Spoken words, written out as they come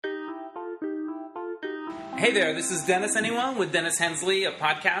Hey there, this is Dennis Anyone with Dennis Hensley, a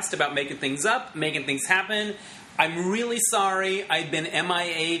podcast about making things up, making things happen. I'm really sorry I've been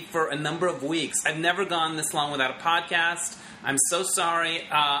MIA for a number of weeks. I've never gone this long without a podcast. I'm so sorry.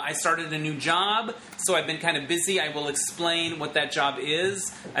 I started a new job, so I've been kind of busy. I will explain what that job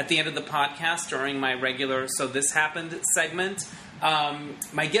is at the end of the podcast during my regular So This Happened segment.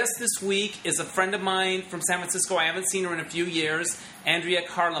 My guest this week is a friend of mine from San Francisco. I haven't seen her in a few years, Andrea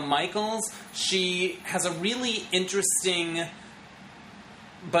Carla Michaels. She has a really interesting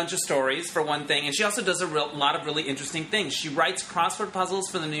bunch of stories, for one thing, and she also does a lot of really interesting things. She writes crossword puzzles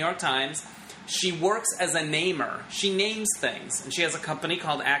for the New York Times. She works as a namer. She names things, and she has a company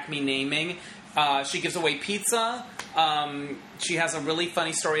called Acme Naming. She gives away pizza. She has a really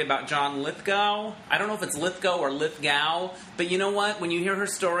funny story about John Lithgow. I don't know if it's Lithgow or Lithgow, but you know what? When you hear her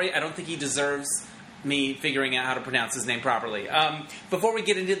story, I don't think he deserves me figuring out how to pronounce his name properly. Before we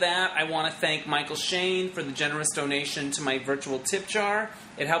get into that, I want to thank Michael Shane for the generous donation to my virtual tip jar.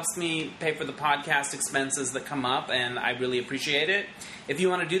 It helps me pay for the podcast expenses that come up, and I really appreciate it. If you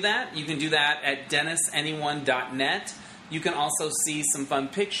want to do that, you can do that at DennisAnyone.net. You can also see some fun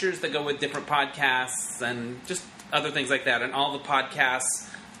pictures that go with different podcasts and just other things like that. And all the podcasts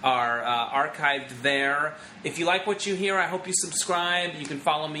are archived there. If you like what you hear, I hope you subscribe. You can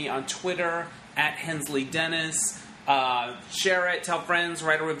follow me on Twitter at Hensley Dennis. Share it, tell friends,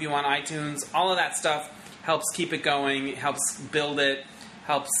 write a review on iTunes. All of that stuff helps keep it going, helps build it,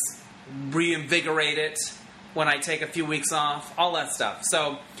 helps reinvigorate it when I take a few weeks off, all that stuff.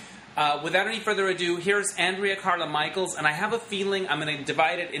 So without any further ado, here's Andrea Carla Michaels, and I have a feeling I'm going to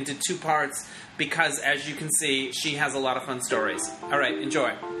divide it into two parts because, as you can see, she has a lot of fun stories. All right,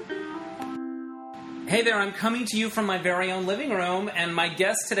 enjoy. Hey there, I'm coming to you from my very own living room, and my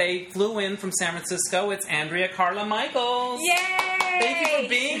guest today flew in from San Francisco. It's Andrea Carla Michaels. Yay! Thank you for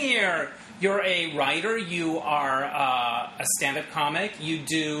being here. You're a writer. You are a stand-up comic. You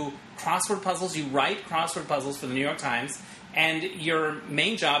do crossword puzzles. You write crossword puzzles for the New York Times. And your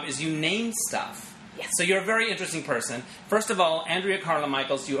main job is you name stuff. Yes. So you're a very interesting person. First of all, Andrea Carla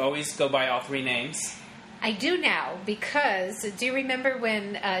Michaels, do you always go by all three names? I do now, because do you remember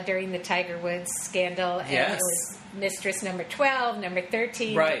when during the Tiger Woods scandal, and Yes. it was Mistress number 12, number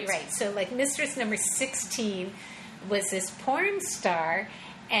 13? Right. So like Mistress number 16 was this porn star,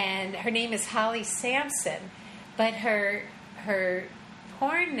 and her name is Holly Sampson, but her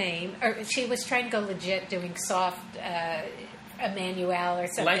porn name, or she was trying to go legit doing soft Emmanuel or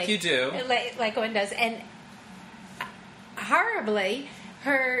something. Like you do. Like one does. And horribly,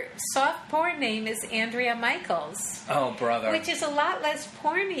 her soft porn name is Andrea Michaels. Oh, brother. Which is a lot less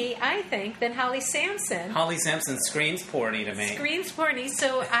porny, I think, than Holly Sampson. Holly Sampson screams porny to me. Screams porny.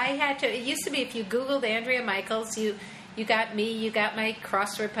 So I had to... It used to be if you Googled Andrea Michaels, you got me, you got my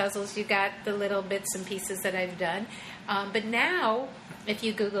crossword puzzles, you got the little bits and pieces that I've done. But now, if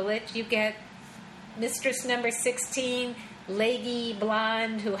you Google it, you get Mistress number 16... leggy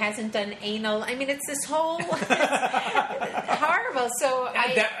blonde who hasn't done anal. I mean, it's this whole horrible. So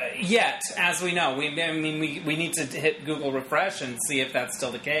yet, as we know, we need to hit Google refresh and see if that's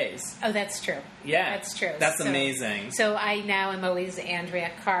still the case. Oh, that's true. Yeah, that's true. That's amazing. So I now am always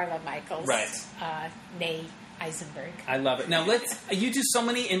Andrea Carla Michaels, right? Née Eisenberg. I love it. Now you do so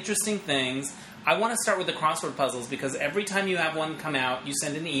many interesting things. I want to start with the crossword puzzles because every time you have one come out, you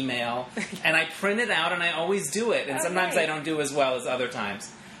send an email, and I print it out, and I always do it. And sometimes I don't do as well as other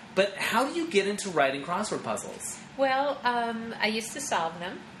times. But how do you get into writing crossword puzzles? Well, I used to solve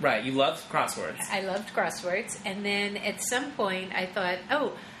them. Right, you loved crosswords. I loved crosswords, and then at some point I thought,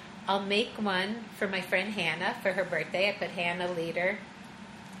 I'll make one for my friend Hannah for her birthday. I put Hannah Leader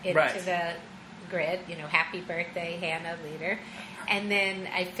into the grid, happy birthday, Hannah Leader. And then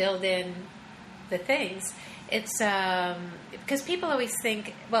I filled in the things. It's because people always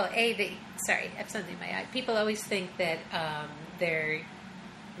think, I have something in my eye. People always think that they're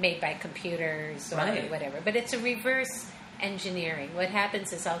made by computers or whatever, but it's a reverse engineering. What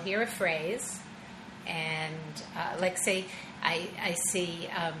happens is I'll hear a phrase, and like say I see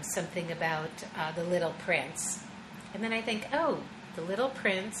something about the Little Prince, and then I think, the Little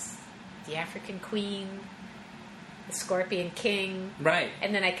Prince, the African Queen, the Scorpion King. Right.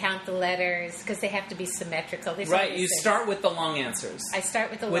 And then I count the letters because they have to be symmetrical. Right. You start with the long answers. I start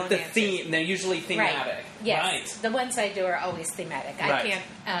with the long answers. With the theme. They're usually thematic. Right. Yes. Right. The ones I do are always thematic. Right. I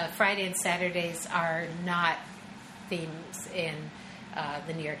can't... Friday and Saturdays are not themes in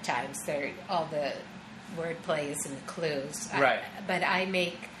the New York Times. They're all the word plays and the clues. Right. But I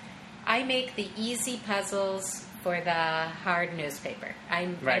make the easy puzzles for the hard newspaper.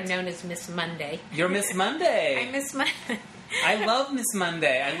 I'm known as Miss Monday. You're Miss Monday. I'm Miss Monday. I love Miss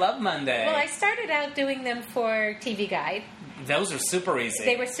Monday. I love Monday. Well, I started out doing them for TV Guide. Those are super easy.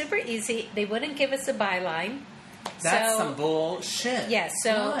 They were super easy. They wouldn't give us a byline. That's some bullshit. Yeah,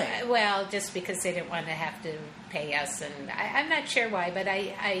 so, why? Well, just because they didn't want to have to pay us. And I'm not sure why, but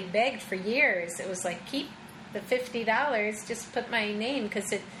I begged for years. It was like, keep the $50, just put my name,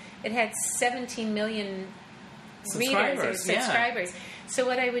 because it had 17 million subscribers. So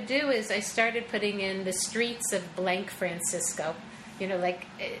what I would do is I started putting in the streets of blank Francisco. You know, like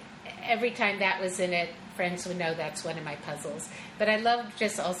every time that was in it, friends would know that's one of my puzzles. But I loved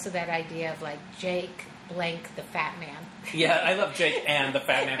just also that idea of like Jake blank the Fat Man. Yeah, I love Jake and the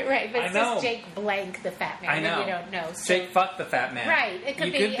Fat Man. Right, but it's just Jake blank the Fat Man. I know. You don't know. So, Jake fucked the Fat Man. Right. It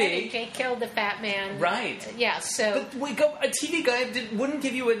could be. Jake killed the Fat Man. Right. Yeah, so... But a TV Guide wouldn't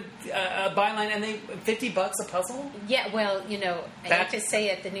give you a byline and $50 a puzzle? Yeah, well, you know, I hate to say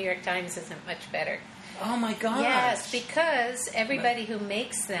it, the New York Times isn't much better. Oh, my gosh. Yes, because everybody who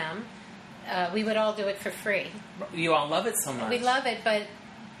makes them, we would all do it for free. You all love it so much. We love it, but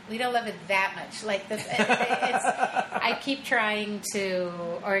we don't love it that much. Like I keep trying to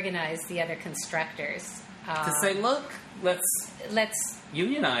organize the other constructors to say, look, let's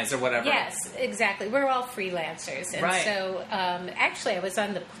unionize or whatever. Yes, exactly. We're all freelancers, and right. So actually, I was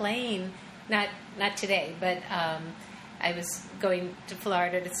on the plane not today, but I was going to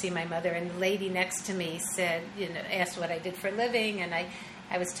Florida to see my mother, and the lady next to me said, asked what I did for a living, and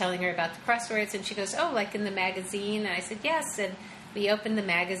I was telling her about the crosswords, and she goes, "Oh, like in the magazine?" And I said, "Yes." And we opened the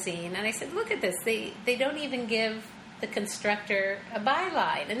magazine, and I said, "Look at this. They don't even give the constructor a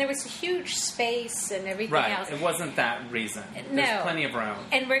byline." And there was a huge space and everything else. Right. It wasn't that reason. No. There's plenty of room.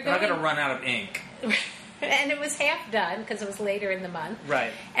 And we're not going to run out of ink. And it was half done because it was later in the month.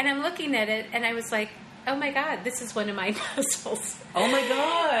 Right. And I'm looking at it, and I was like, oh, my God, this is one of my puzzles. Oh, my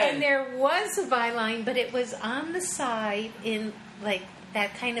God. And there was a byline, but it was on the side in, like,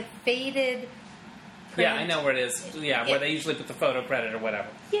 that kind of faded print. Yeah, I know where it is. Yeah, where they usually put the photo credit or whatever.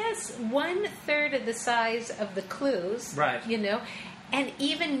 Yes, 1/3 of the size of the clues. Right. And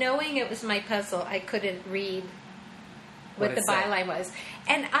even knowing it was my puzzle, I couldn't read what the byline was.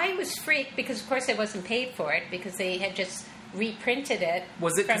 And I was freaked because, of course, I wasn't paid for it because they had just reprinted it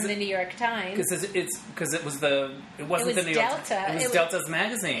from the New York Times. Because it wasn't the New York Times. It was Delta's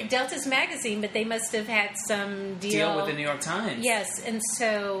magazine. Delta's magazine, but they must have had some deal with the New York Times. Yes, and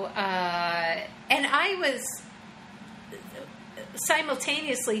so and I was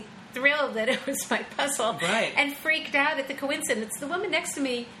simultaneously thrilled that it was my puzzle, right, and freaked out at the coincidence. The woman next to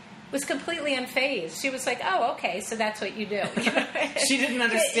me was completely unfazed. She was like, "Oh, okay, so that's what you do." She didn't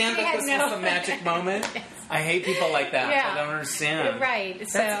understand that this was a magic moment. I hate people like that. Yeah. I don't understand. Right.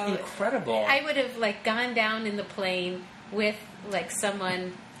 That's so incredible. I would have gone down in the plane with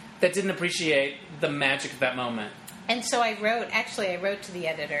someone that didn't appreciate the magic of that moment. And so I wrote to the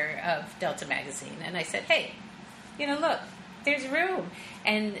editor of Delta magazine, and I said, "Hey, look, there's room."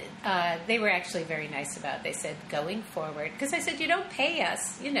 And they were actually very nice about it. They said, going forward, because I said, you don't pay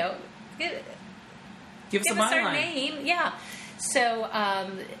us, give us our name. Yeah. So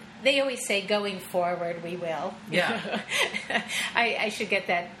they always say, going forward, we will. Yeah. I should get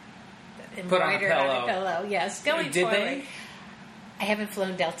that embroidered on a pillow. Yes, going Did forward. they? I haven't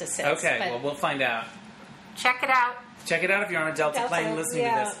flown Delta since. Okay, well, we'll find out. Check it out. Check it out if you're on a Delta plane listening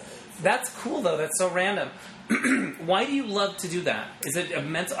to this. That's cool, though. That's so random. Why do you love to do that? Is it a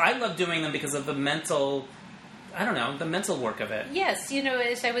mental... I love doing them because of the mental... I don't know, the mental work of it. Yes,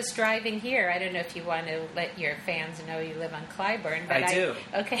 as I was driving here, I don't know if you want to let your fans know you live on Clybourne. But I do.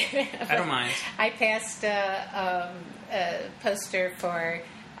 Okay. I don't mind. I passed a poster for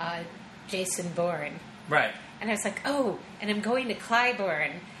Jason Bourne. Right. And I was like, oh, and I'm going to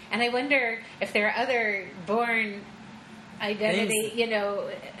Clybourne. And I wonder if there are other Bourne... identity,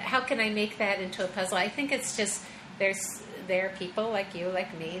 how can I make that into a puzzle? I think it's just there are people like you,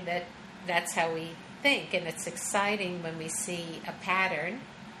 like me, that's how we think, and it's exciting when we see a pattern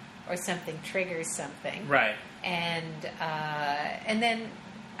or something triggers something, right? And then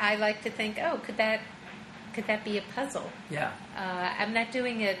I like to think, oh, could that be a puzzle? Yeah. I'm not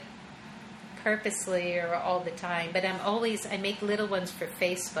doing it purposely or all the time, but I make little ones for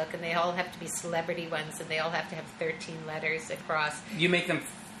Facebook, and they all have to be celebrity ones, and they all have to have 13 letters across. You make them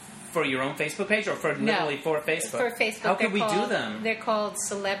for your own Facebook page, or literally for Facebook? For Facebook. How could we do them? They're called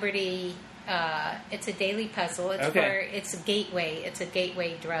celebrity. It's a daily puzzle. It's a gateway. It's a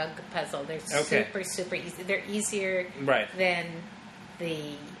gateway drug puzzle. They're super, super easy. They're easier than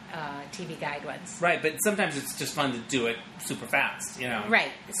the TV Guide ones. Right, but sometimes it's just fun to do it super fast,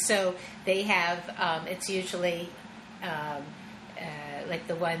 Right. So they have, it's usually, like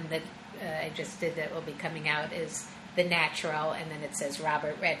the one that I just did that will be coming out is The Natural, and then it says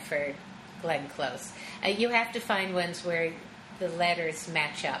Robert Redford, Glenn Close. You have to find ones where the letters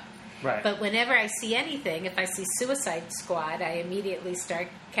match up. Right. But whenever I see anything, if I see Suicide Squad, I immediately start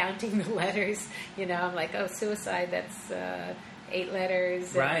counting the letters. I'm like, oh, Suicide, that's 8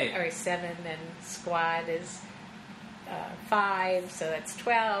 letters, right, or 7, and Squad is 5, so that's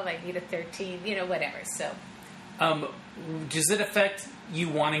 12. I need a 13, whatever. So, does it affect you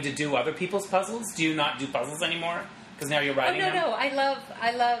wanting to do other people's puzzles? Do you not do puzzles anymore? Because now you're writing them? No.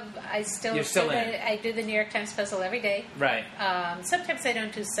 I still do the New York Times puzzle every day. Right. Sometimes I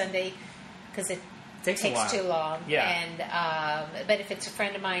don't do Sunday because it takes too long. Yeah. And but if it's a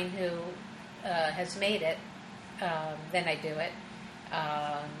friend of mine who has made it, then I do it.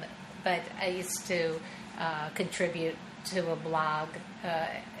 But I used to contribute to a blog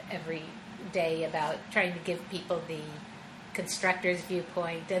every day about trying to give people the constructor's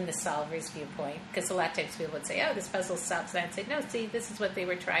viewpoint and the solver's viewpoint, because a lot of times people would say, oh, this puzzle solves that, and say, no, see, this is what they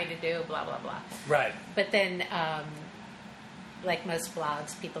were trying to do, blah, blah, blah. Right. But then, like most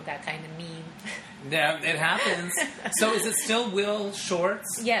blogs, people got kind of mean. Yeah, it happens. So is it still Will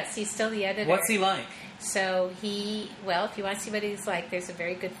Shortz? Yes, he's still the editor. What's he like? So if you want to see what he's like, there's a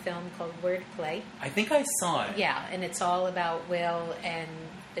very good film called Wordplay. I think I saw it. Yeah, and it's all about Will and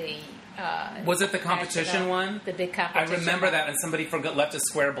the... was it the competition one? The big competition. I remember that, and somebody left a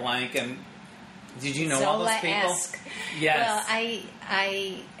square blank, and did you know all those people? Zola-esque. Yes. Well,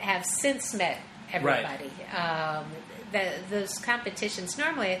 I have since met everybody. Right. Those competitions,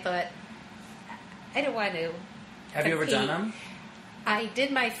 normally I thought, I don't want to Have you ever done them? I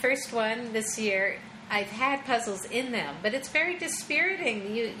did my first one this year. I've had puzzles in them, but it's very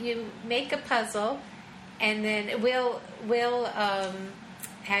dispiriting. You make a puzzle, and then Will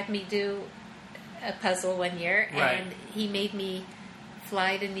had me do a puzzle one year, right, and he made me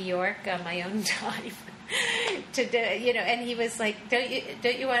fly to New York on my own time to do, and he was like, don't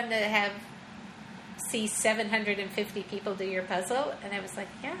you want to see 750 people do your puzzle? And I was like,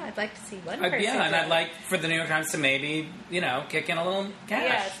 yeah, I'd like to see one person. Yeah, and I'd like for the New York Times to maybe, kick in a little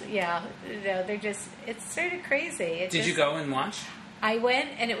cash. Yes, yeah. No, it's sort of crazy. Did you go and watch? I went,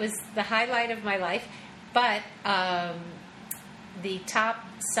 and it was the highlight of my life, but the top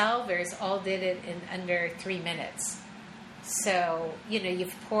solvers all did it in under 3 minutes. So,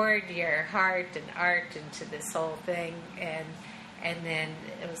 you've poured your heart and art into this whole thing, and then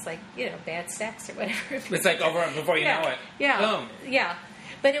it was like, bad sex or whatever. It's like over before you know it. Yeah. Boom. Yeah.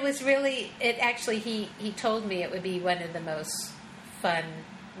 But it was really, he told me it would be one of the most fun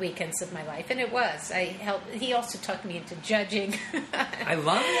weekends of my life, and it was. He also talked me into judging. I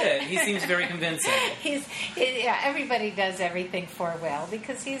love it. He seems very convincing. Everybody does everything for Will,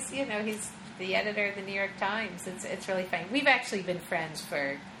 because he's the editor of the New York Times. It's really fun. We've actually been friends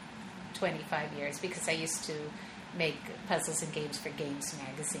for 25 years, because I used to make puzzles and games for Games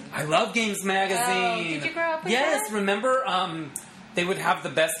Magazine. I love Games Magazine. Oh, did you grow up with Yes, that? remember they would have the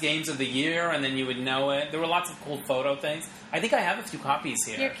best games of the year, and then you would know it. There were lots of cool photo things. I think I have a few copies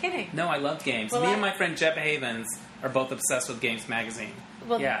here. You're kidding. No, I love games. Well, Me and my friend Jeb Havens are both obsessed with Games Magazine.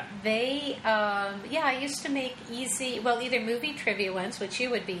 Well, yeah. I used to make either movie trivia ones, which you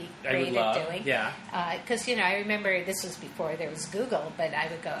would be great at doing. Yeah. Because, I remember this was before there was Google, but I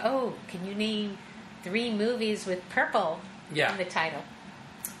would go, oh, can you name 3 movies with purple in the title?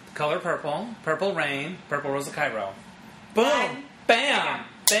 Color Purple, Purple Rain, Purple Rose of Cairo. Boom! Bam!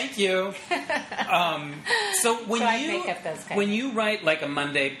 Thank you. So when you write like a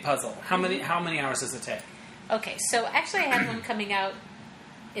Monday puzzle, how many hours does it take? Okay, so actually I have one coming out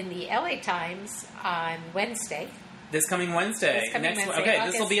in the LA Times on Wednesday. This coming Wednesday. Wednesday. Okay,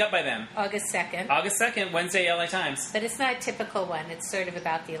 this will be up by then. August 2nd. August 2nd, Wednesday, LA Times. But it's not a typical one. It's sort of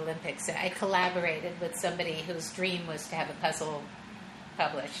about the Olympics. I collaborated with somebody whose dream was to have a puzzle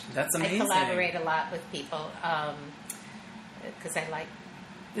published. That's amazing. I collaborate a lot with people because I like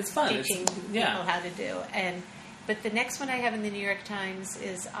teaching people how to do. But the next one I have in the New York Times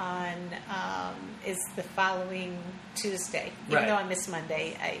is is the following Tuesday. Even though I miss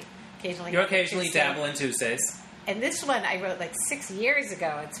Monday, I occasionally... You occasionally dabble in Tuesdays. And this one I wrote like 6 years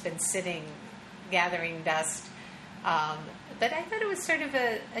ago. It's been sitting, gathering dust. But I thought it was sort of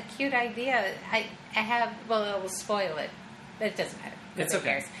a cute idea. I have... Well, it will spoil it. But it doesn't matter. It's okay.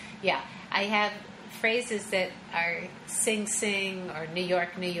 Cares. Yeah. I have phrases that are Sing Sing or New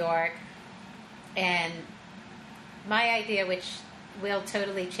York, New York. And my idea, which Will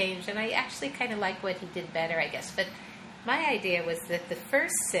totally changed, and I actually kind of like what he did better, I guess. But my idea was that the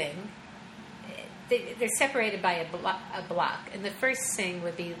first sing... They're separated by a block. And the first sing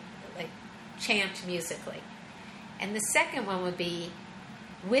would be like chant musically. And the second one would be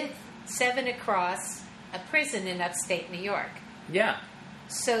with 7 across a prison in upstate New York. Yeah.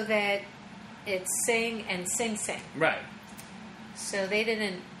 So that it's sing and sing. Right. So they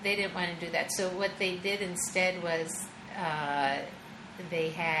didn't want to do that. So what they did instead was they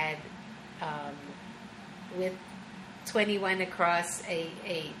had with 21 Across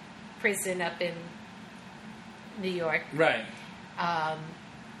a prison up in New York. Right.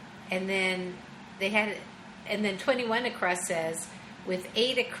 And then they had, and then 21 Across says with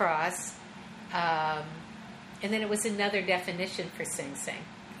 8 across, and then it was another definition for Sing Sing.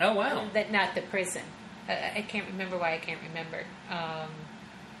 Oh wow! That not the prison. I can't remember why I can't remember.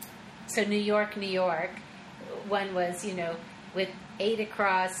 So New York. One was with 8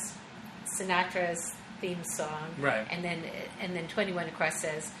 across, Sinatra's theme song, right? And then 21 Across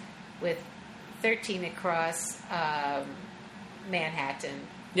says with 13 across, Manhattan.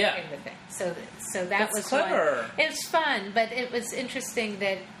 Yeah. Everything. So that That's was clever. It was fun, but it was interesting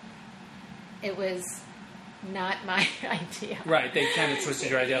that it was not my idea. Right. They kind of twisted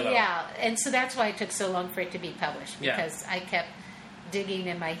your idea a little. Yeah, and so that's why it took so long for it to be published, Yeah. because I kept digging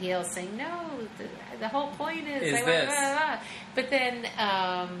in my heels saying, no, the whole point is this. Blah, blah, blah. But then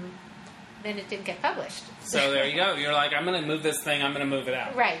it didn't get published. So there you go. You're like, I'm going to move this thing. I'm going to move it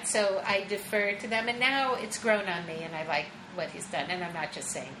out. Right. So I deferred to them, and now it's grown on me, and I like what he's done. And I'm not just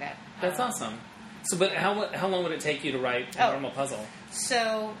saying that. That's awesome. So, but how long would it take you to write a normal puzzle?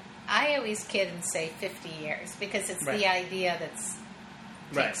 So I always kid and say 50 years, because it's the idea that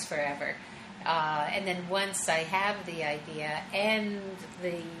takes forever. And then once I have the idea and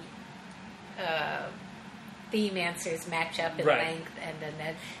the theme answers match up in length, and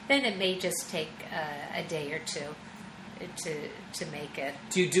then it may just take a day or two to make it.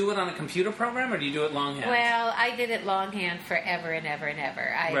 Do you do it on a computer program, or do you do it longhand? Well, I did it longhand forever and ever and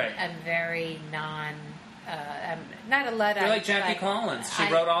ever. I'm very I'm not a Luddite. You're like Jackie Collins.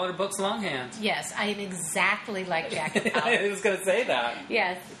 She wrote all her books longhand. Yes, I am exactly like Jackie Collins. I was going to say that.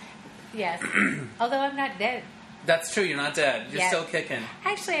 Yes. Although I'm not dead. That's true. You're not dead. You're still kicking.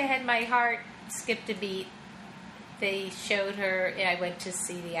 Actually, I had my heart skipped a beat. They showed her. I went to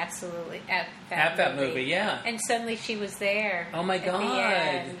see the Absolutely Fab movie. Yeah. And suddenly she was there. Oh my God!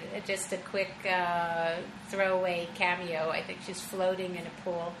 At the end. Just a quick throwaway cameo. I think she's floating in a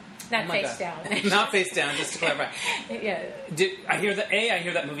pool, not face down. Not face down. Just to clarify. Yeah. I hear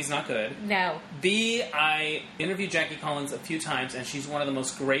that movie's not good. No. B, I interviewed Jackie Collins a few times, and she's one of the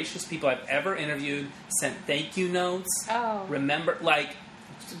most gracious people I've ever interviewed. Sent thank you notes. Oh. Remember,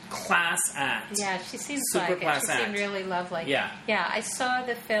 class act. Yeah, she seems super like class it. She act. seemed really lovely. Yeah. Yeah, I saw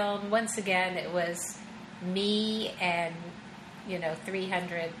the film. Once again, it was me and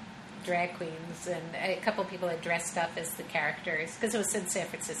 300 drag queens, and a couple people had dressed up as the characters, because it was in San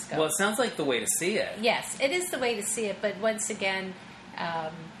Francisco. Well, it sounds like the way to see it. Yes, it is the way to see it, but once again,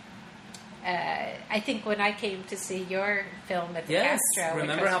 I think when I came to see your film at the Castro,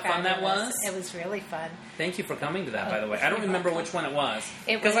 remember how fun that was? It was really fun. Thank you for coming to that, by the way. I don't remember which one it was.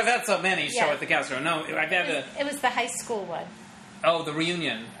 Because was- I've had so many show at the Castro. No, I've had It was the high school one. Oh, the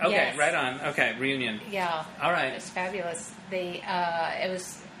reunion. Okay, Yes. right on. Okay, reunion. Yeah. All right. It was fabulous. But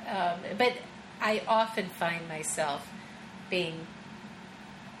I often find myself being,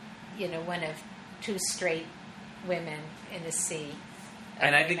 one of two straight women in a sea.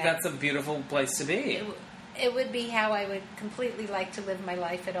 And I think that's a beautiful place to be. It would be how I would completely like to live my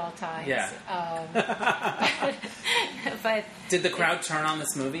life at all times. Yeah. But did the crowd turn on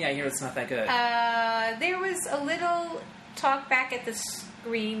this movie? I hear it's not that good. There was a little talk back at the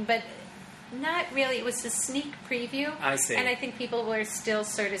screen, but not really. It was a sneak preview. I see. And I think people were still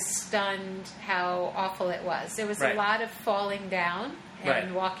sort of stunned how awful it was. There was a lot of falling down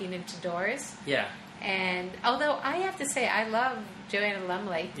and walking into doors. Yeah. And although I have to say, I love Joanna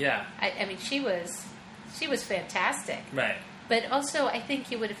Lumley. Yeah. I mean, she was fantastic. Right. But also, I think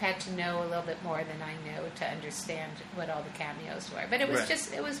you would have had to know a little bit more than I know to understand what all the cameos were. But it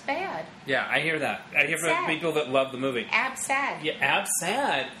was it was bad. Yeah, I hear that. I hear from people that love the movie. Sad. Yeah,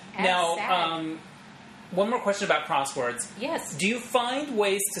 sad. Now, one more question about crosswords. Yes. Do you find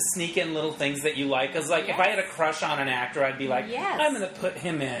ways to sneak in little things that you like? Because, if I had a crush on an actor, I'd be like, I'm going to put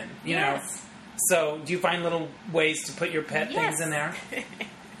him in, you know? So, do you find little ways to put your pet things in there?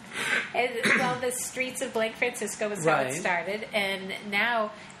 Well, the Streets of Blank Francisco was how it started, and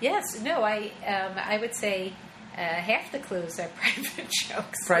now, I would say half the clues are private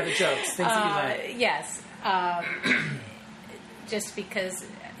jokes. Private jokes, things that you like. Yes, just because,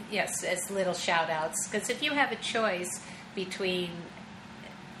 as little shout-outs. Because if you have a choice between,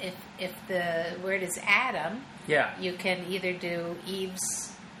 if the word is Adam, you can either do Eve's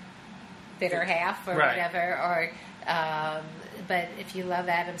bitter half or whatever, or but if you love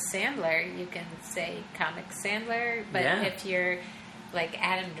Adam Sandler, you can say Comic Sandler. But if you're like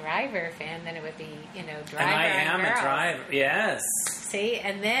Adam Driver fan, then it would be, Driver. And I am Girls. a driver, yes. See,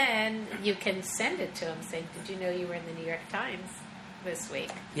 and then you can send it to him saying, did you know you were in the New York Times this week?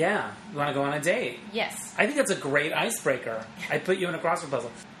 Yeah. You want to go on a date? Yes. I think that's a great icebreaker. I put you in a crossword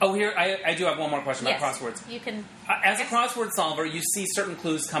puzzle. Oh, here, I do have one more question about crosswords. You can... As a crossword solver, you see certain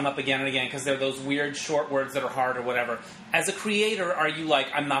clues come up again and again because they're those weird short words that are hard or whatever. As a creator, are you like,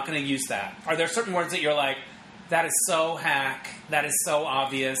 I'm not going to use that? Are there certain words that you're like, that is so hack, that is so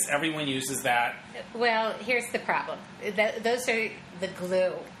obvious, everyone uses that? Well, here's the problem. Those are the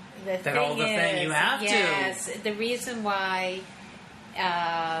glue. You have to. Yes, the reason why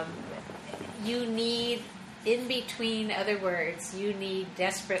you need, in between other words, you need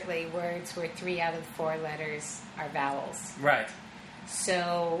desperately words where 3 out of 4 letters are vowels. Right.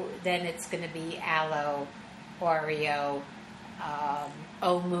 So then it's going to be aloe, Oreo,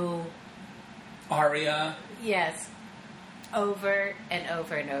 Omu. Aria. Yes. Over and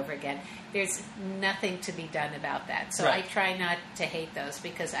over and over again. There's nothing to be done about that. So I try not to hate those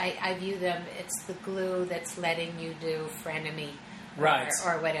because I view them, it's the glue that's letting you do frenemy. Right.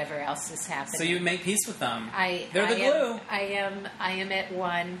 Or whatever else is happening. So you make peace with them. They're the glue. I am at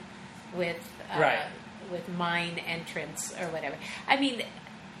one with mine entrance or whatever. I mean,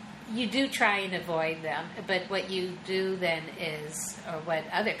 you do try and avoid them, but what you do then is, or what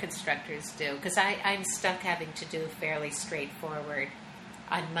other constructors do, because I'm stuck having to do fairly straightforward.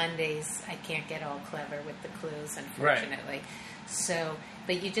 On Mondays, I can't get all clever with the clues, unfortunately. Right. So,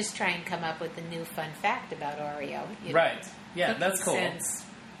 but you just try and come up with a new fun fact about Oreo. Right. Yeah, that's cool. Since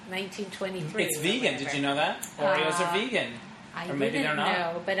 1923. It's vegan. Did you know that? Oreos are vegan. Or maybe they're not.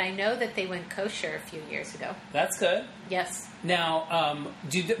 No, but I know that they went kosher a few years ago. That's good. Yes. Now,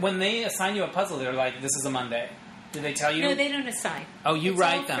 when they assign you a puzzle, they're like, this is a Monday. Do they tell you? No, they don't assign. Oh, you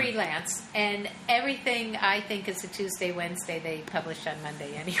write them. It's all freelance. And everything I think is a Tuesday, Wednesday, they publish on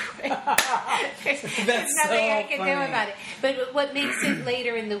Monday anyway. There's nothing I can do about it. But what makes it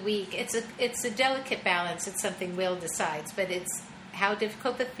later in the week, it's a delicate balance. It's something Will decides. But it's how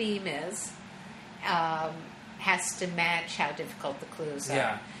difficult the theme is. Has to match how difficult the clues are.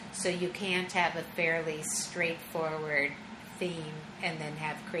 Yeah. So you can't have a fairly straightforward theme and then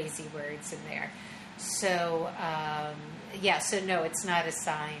have crazy words in there. So, so no, it's not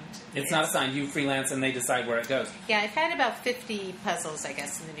assigned. It's not assigned. You freelance and they decide where it goes. Yeah, I've had about 50 puzzles, I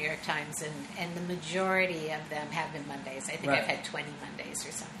guess, in the New York Times, and the majority of them have been Mondays. I think I've had 20 Mondays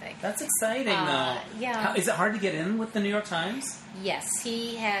or something. That's exciting, though. Yeah. Is it hard to get in with the New York Times? Yes,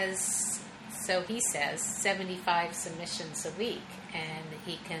 he has, so he says, 75 submissions a week, and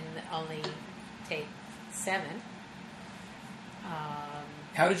he can only take 7.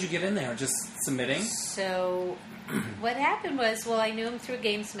 How did you get in there? Just submitting? So what happened was, I knew him through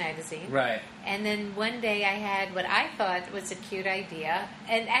Games Magazine. Right. And then one day I had what I thought was a cute idea.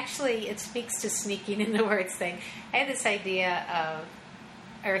 And actually, it speaks to sneaking in the words thing. I had this idea of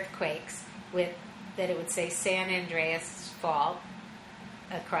earthquakes that it would say San Andreas Fault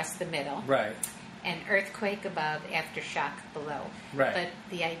across the middle. Right. And earthquake above, aftershock below. Right. But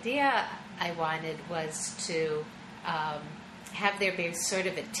the idea I wanted was to... have there be sort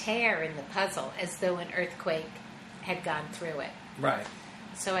of a tear in the puzzle as though an earthquake had gone through it. Right.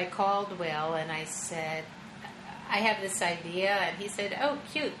 So I called Will and I said, I have this idea. And he said, oh,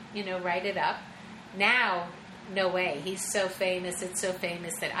 cute, write it up. Now, no way. He's so famous. It's so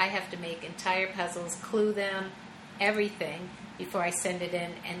famous that I have to make entire puzzles, clue them, everything before I send it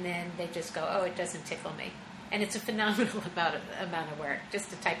in. And then they just go, oh, it doesn't tickle me. And it's a phenomenal amount of work just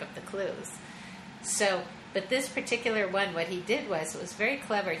to type up the clues. So... But this particular one, what he did was, it was very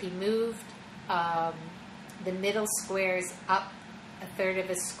clever. He moved the middle squares up a third of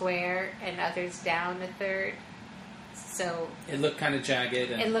a square and others down a third. So it looked kind of jagged.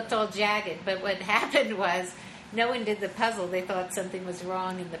 It looked all jagged. But what happened was, no one did the puzzle. They thought something was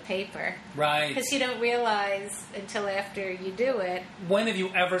wrong in the paper. Right. Because you don't realize until after you do it. When have you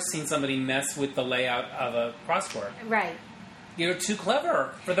ever seen somebody mess with the layout of a crossword? Right. You're too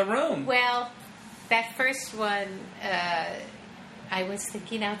clever for the room. Well... That first one, I was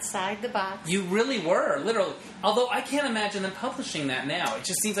thinking outside the box. You really were, literally. Although I can't imagine them publishing that now. It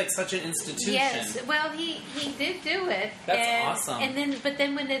just seems like such an institution. Yes, well, he did do it. That's awesome. But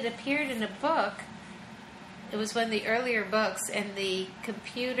then when it appeared in a book, it was one of the earlier books, and the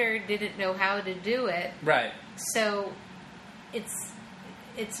computer didn't know how to do it. Right. So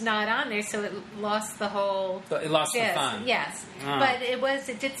it's not on there, so it lost the whole... So it lost the fun. Yes. But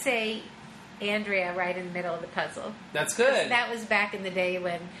it did say... Andrea right in the middle of the puzzle. That's good. That was back in the day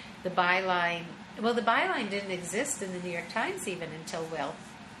when the byline Well, the byline didn't exist in the New York Times even until Will.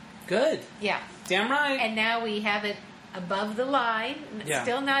 Good. Yeah. Damn right. And now we have it above the line. Yeah.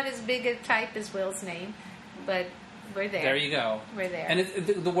 Still not as big a type as Will's name, but we're there. There you go. We're there. And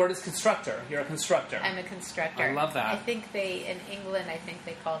the word is constructor. You're a constructor. I'm a constructor. I love that. I think in England,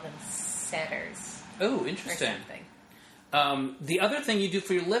 they call them setters. Oh, interesting. Or something. The other thing you do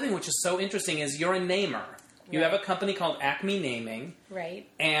for your living, which is so interesting, is you're a namer. You have a company called Acme Naming. Right.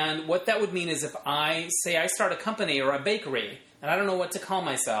 And what that would mean is if I start a company or a bakery, and I don't know what to call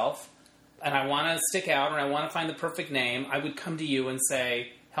myself, and I want to stick out, or I want to find the perfect name, I would come to you and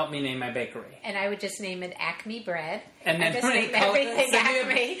say, help me name my bakery. And I would just name it Acme Bread. And then just name everything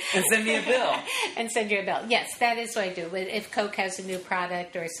Acme. And send me a bill. And send you a bill. Yes, that is what I do. If Coke has a new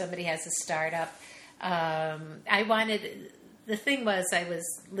product or somebody has a startup, the thing was I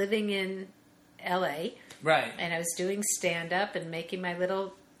was living in L.A., right. And I was doing stand-up and making my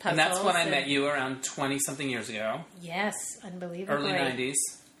little puzzles. And that's when I met you around 20-something years ago. Yes, unbelievably. Early 90s.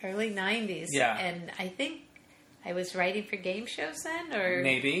 Early 90s. Yeah. And I think I was writing for game shows then, or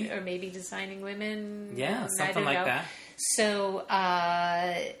maybe designing women. Yeah, something like that. So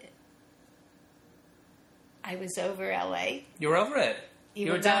I was over L.A. You were over it.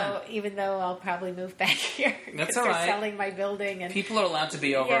 Even though I'll probably move back here. That's all right. They're selling my building. And people are allowed to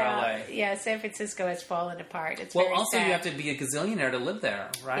be over LA. Yeah, San Francisco has fallen apart. It's also sad. You have to be a gazillionaire to live there,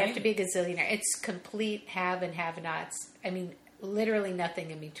 right? You have to be a gazillionaire. It's complete have and have-nots. I mean, literally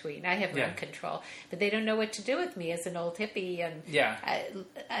nothing in between. I have rent control. But they don't know what to do with me as an old hippie. And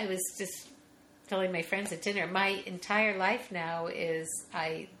I was just telling my friends at dinner, my entire life now is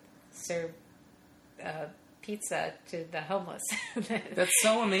I serve pizza to the homeless. That's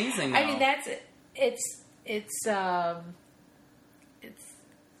so amazing, though. I mean,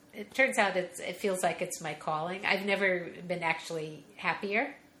 it turns out it feels like it's my calling. I've never been actually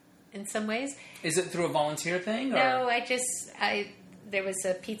happier in some ways. Is it through a volunteer thing? Or? No, there was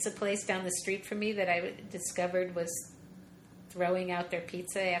a pizza place down the street from me that I discovered was throwing out their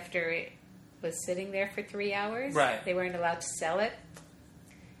pizza after it was sitting there for 3 hours. Right. They weren't allowed to sell it.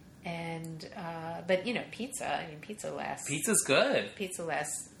 And but pizza. I mean, pizza lasts. Pizza's good. Pizza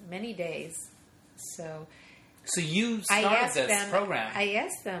lasts many days. So you started this program. I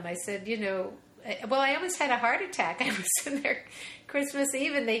asked them. I said, I almost had a heart attack. I was in there Christmas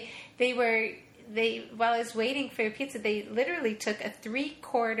Eve, and they while I was waiting for a pizza, they literally took a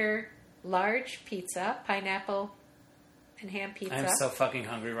 3/4 large pizza, pineapple and ham pizza. I'm so fucking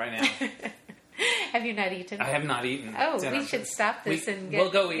hungry right now. Have you not eaten? I have not eaten. Oh, dinner. We should stop this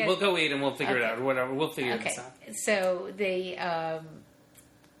we'll go eat. We'll go eat, and we'll figure it out, or whatever. We'll figure this out. So they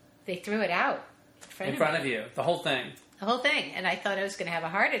threw it out in front of you, the whole thing. The whole thing, and I thought I was going to have a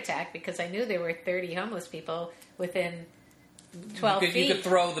heart attack because I knew there were 30 homeless people within 12 feet. You could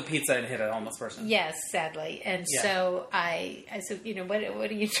throw the pizza and hit a homeless person. Yes, sadly. And so I said,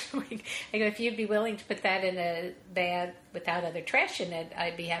 what are you doing? I go, if you'd be willing to put that in a bag without other trash in it,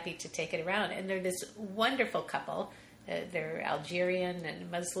 I'd be happy to take it around. And they're this wonderful couple. They're Algerian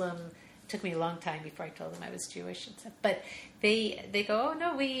and Muslim. It took me a long time before I told them I was Jewish and stuff. But they go, oh,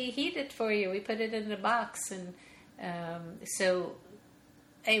 no, we heat it for you. We put it in a box. And so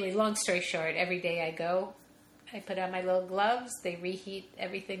anyway, long story short, every day I go, I put on my little gloves, they reheat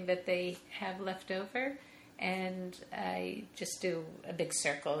everything that they have left over, and I just do a big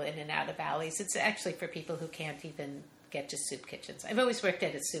circle in and out of alleys. It's actually for people who can't even get to soup kitchens. I've always worked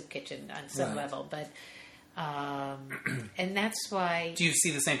at a soup kitchen on some level, but and that's why... Do you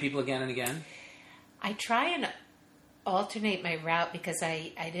see the same people again and again? I try and alternate my route because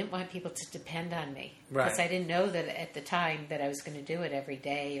I didn't want people to depend on me. Right. Because I didn't know that at the time that I was going to do it every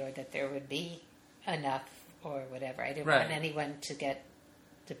day or that there would be enough or whatever. I didn't want anyone to get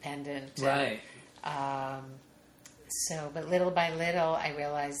dependent. Right. But little by little, I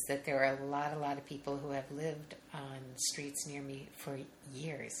realized that there are a lot of people who have lived on streets near me for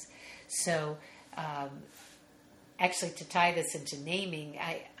years. So, actually, to tie this into naming,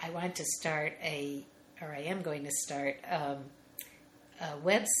 I want to start I am going to start a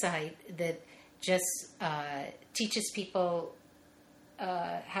website that just teaches people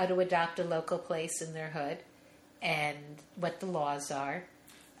how to adopt a local place in their hood and what the laws are.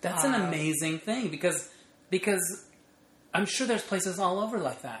 That's an amazing thing because I'm sure there's places all over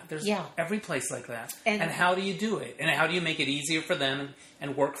like that. There's every place like that. And how do you do it? And how do you make it easier for them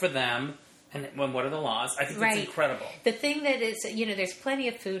and work for them? And what are the laws? I think that's incredible. The thing that is, there's plenty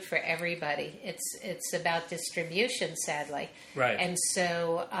of food for everybody. It's about distribution, sadly. Right. And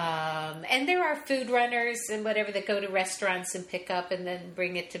so, and there are food runners and whatever that go to restaurants and pick up and then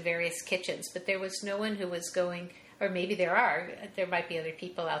bring it to various kitchens. But there was no one who was going or maybe there might be other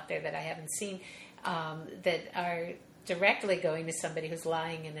people out there that I haven't seen that are directly going to somebody who's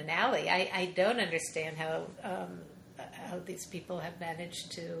lying in an alley. I don't understand how these people have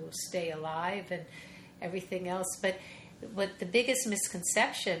managed to stay alive and everything else. But what the biggest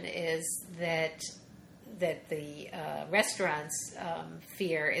misconception is that the restaurants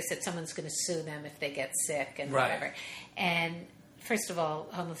fear is that someone's going to sue them if they get sick and whatever. And first of all,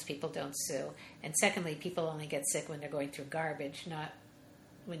 homeless people don't sue. And secondly, people only get sick when they're going through garbage, not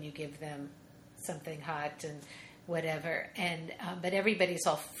when you give them something hot and whatever. And but everybody's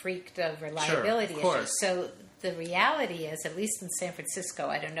all freaked over liability issues. So the reality is, at least in San Francisco,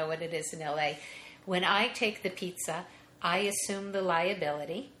 I don't know what it is in LA, when I take the pizza, I assume the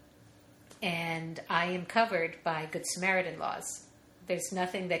liability, and I am covered by Good Samaritan laws. There's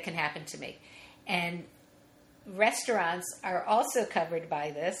nothing that can happen to me. And restaurants are also covered by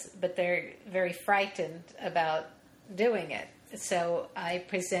this, but they're very frightened about doing it. So I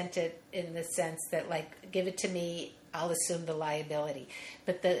present it in the sense that, like, give it to me, I'll assume the liability.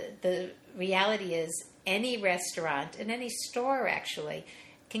 But the reality is, any restaurant and any store actually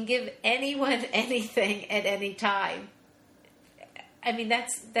can give anyone anything at any time. I mean,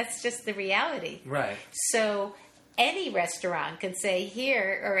 that's just the reality. Right. So any restaurant can say,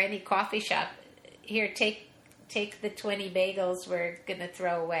 here, or any coffee shop, here, take the 20 bagels we're going to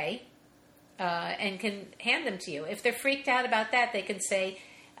throw away, and can hand them to you. If they're freaked out about that, they can say,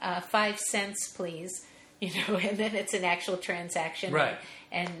 5 cents, please, and then it's an actual transaction. Right.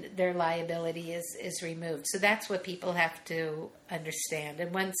 And their liability is removed. So that's what people have to understand.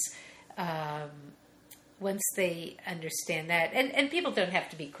 And once they understand that, and people don't have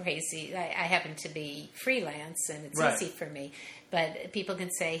to be crazy. I happen to be freelance, and it's easy for me. But people can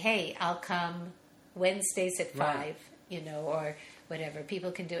say, hey, I'll come Wednesdays at 5, or whatever.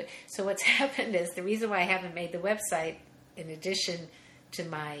 People can do it. So what's happened is, the reason why I haven't made the website, in addition to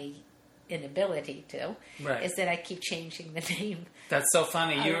my inability to, is that I keep changing the name. That's so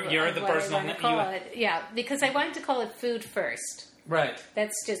funny. You're the person I call it. Yeah, because I wanted to call it Food First. Right.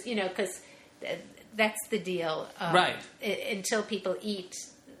 That's just, because that's the deal. Until people eat,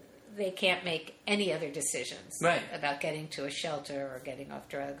 they can't make any other decisions about getting to a shelter or getting off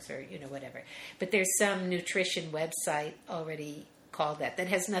drugs or, whatever. But there's some nutrition website already called that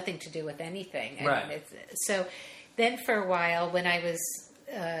has nothing to do with anything. So then for a while, when I was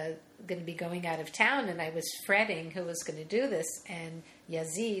going to be going out of town, and I was fretting who was going to do this, and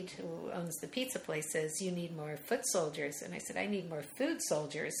Yazid, who owns the pizza place, says, you need more foot soldiers. And I said, I need more food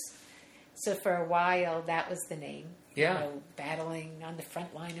soldiers. So for a while, that was the name. Battling on the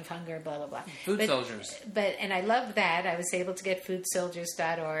front line of hunger, blah, blah, blah. Food soldiers. And I loved that. I was able to get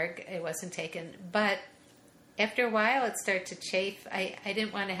foodsoldiers.org. It wasn't taken. But after a while, it started to chafe. I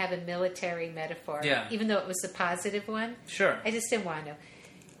didn't want to have a military metaphor, even though it was a positive one. Sure. I just didn't want to.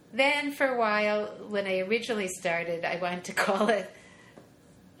 Then for a while, when I originally started, I wanted to call it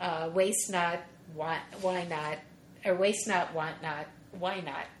Waste Not, Why Not, or Waste Not, Want Not, Why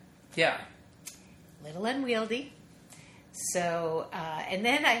Not. Yeah. Little unwieldy. So, and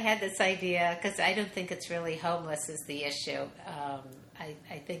then I had this idea, because I don't think it's really homeless is the issue.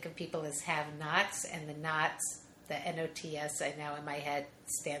 I think of people as have-nots, and the nots, the N-O-T-S, I now in my head,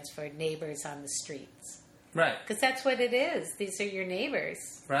 stands for neighbors on the streets. Right. Because that's what it is. These are your neighbors.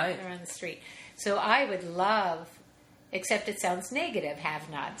 Right. They're on the street. So I would love, except it sounds negative,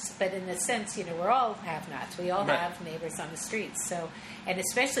 have-nots. But in a sense, we're all have-nots. We all have neighbors on the streets. So, and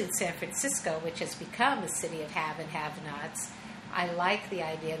especially in San Francisco, which has become a city of have and have-nots, I like the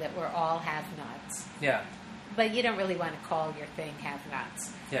idea that we're all have-nots. Yeah. But you don't really want to call your thing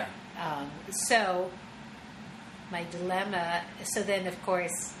have-nots. Yeah. So my dilemma, so then of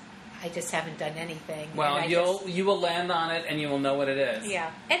course I just haven't done anything. Well, you will land on it and you will know what it is.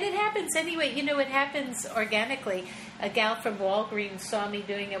 Yeah. And it happens anyway. It happens organically. A gal from Walgreens saw me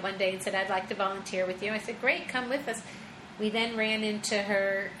doing it one day and said, I'd like to volunteer with you. I said, great, come with us. We then ran into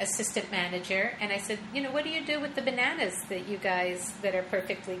her assistant manager, and I said, what do you do with the bananas that you guys, that are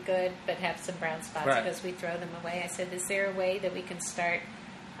perfectly good but have some brown spots? Because we throw them away. I said, is there a way that we can start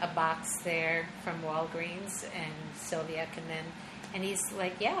a box there from Walgreens? And Sylvia can then... And he's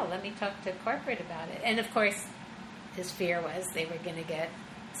like, yeah, let me talk to corporate about it. And, of course, his fear was they were going to get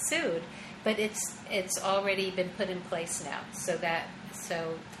sued. But it's already been put in place now. So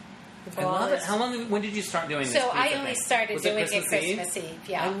the ball I love it. When did you start doing this? So I only started doing it Christmas Eve.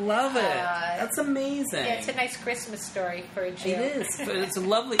 Yeah. I love it. That's amazing. Yeah, it's a nice Christmas story for a Jew. It is. But it's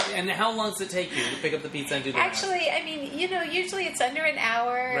lovely. And how long does it take you to pick up the pizza and do that? Actually, I mean, usually it's under an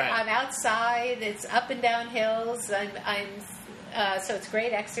hour. Right. I'm outside. It's up and down hills. I'm So it's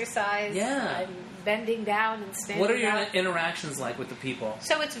great exercise. Yeah. I'm bending down and standing up. What are your interactions like with the people?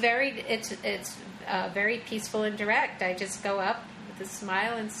 So it's very peaceful and direct. I just go up with a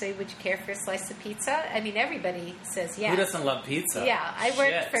smile and say, "Would you care for a slice of pizza?" I mean, everybody says yes. Who doesn't love pizza? Yeah, I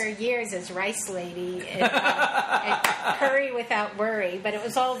worked for years as rice lady at Curry Without Worry, but it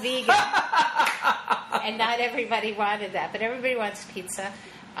was all vegan, and not everybody wanted that. But everybody wants pizza.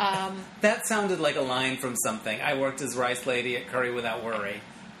 That sounded like a line from something. I worked as rice lady at Curry Without Worry.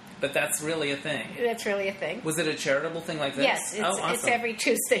 But that's really a thing. That's really a thing. Was it a charitable thing like this? Yes, awesome. It's every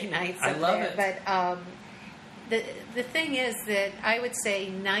Tuesday night. I love it. But the thing is that I would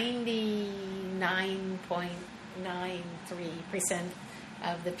say 99.93%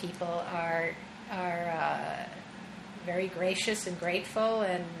 of the people are very gracious and grateful,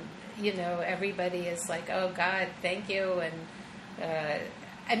 and everybody is like, "Oh God, thank you." And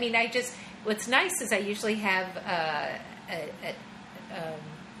I mean, what's nice is I usually have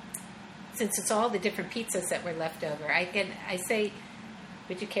since it's all the different pizzas that were left over, I say,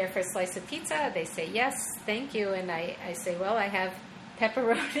 "Would you care for a slice of pizza?" They say, "Yes, thank you." And I say, "Well, I have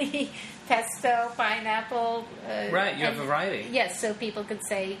pepperoni, pesto, pineapple." Right, you have a variety. Yes, so people could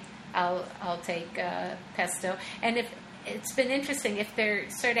say, I'll take pesto. And if it's been interesting, if they're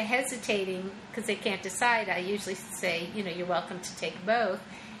sort of hesitating because they can't decide, I usually say, "You're welcome to take both."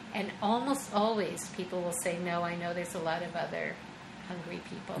 And almost always people will say, "No, I know there's a lot of other hungry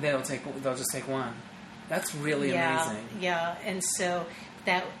people." They'll just take one. That's really amazing. Yeah, and so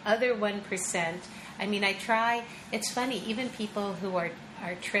that other 1%, I mean, I try. It's funny, even people who are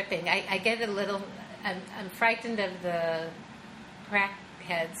tripping, I get a little. I'm frightened of the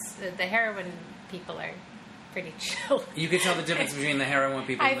crackheads. The heroin people are pretty chill. You can tell the difference between the heroin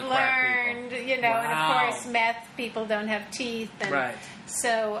people and the crack people. I've learned, and of course, meth people don't have teeth. And right.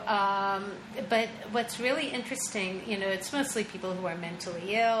 So, but what's really interesting, it's mostly people who are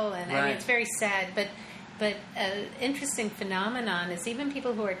mentally ill, and I mean, it's very sad. But interesting phenomenon is even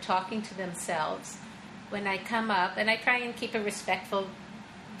people who are talking to themselves. When I come up, and I try and keep a respectful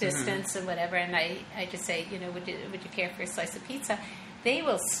distance and whatever, and I just say, would you care for a slice of pizza? They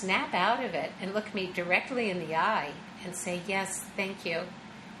will snap out of it and look me directly in the eye and say, "Yes, thank you,"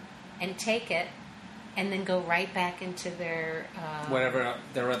 and take it, and then go right back into their whatever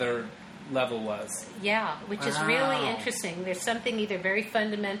their other level was. Yeah, which is really interesting. There's something either very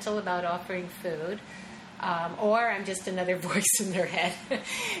fundamental about offering food, or I'm just another voice in their head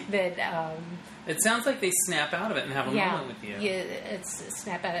that. It sounds like they snap out of it and have a moment with you. Yeah, it's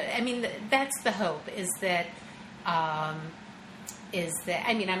snap out of it. I mean, that's the hope. Is that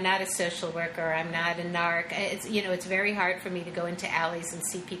I mean, I'm not a social worker. I'm not a narc. It's very hard for me to go into alleys and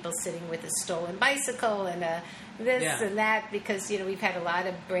see people sitting with a stolen bicycle and this and that, because we've had a lot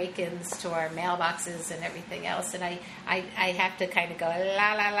of break-ins to our mailboxes and everything else, and I have to kind of go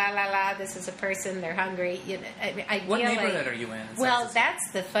la la la la la. This is a person. They're hungry. What neighborhood are you in? Well,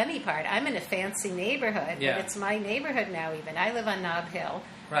 that's the funny part. I'm in a fancy neighborhood, but it's my neighborhood now. Even I live on Nob Hill.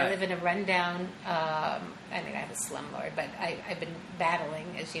 Right. I live in a rundown. I have a slumlord, but I've been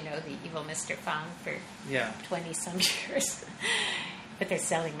battling, as you know, the evil Mr. Fong for 20-some years. But they're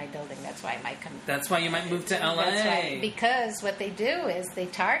selling my building. That's why I might come. That's why you might move to LA. That's right. Because what they do is they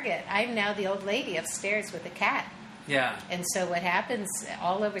target. I'm now the old lady upstairs with a cat. Yeah. And so what happens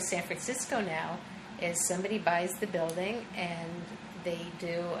all over San Francisco now is somebody buys the building and they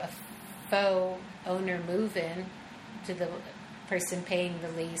do a faux owner move-in to the person paying the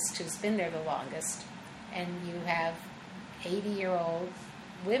lease who's been there the longest. And you have 80-year-old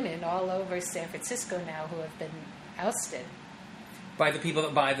women all over San Francisco now who have been ousted. By the people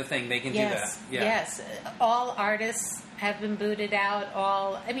that buy the thing, they can do that. Yeah. Yes. All artists have been booted out.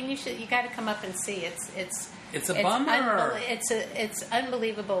 You got to come up and see. It's a bummer. It's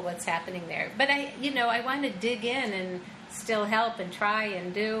unbelievable what's happening there. But I want to dig in and still help and try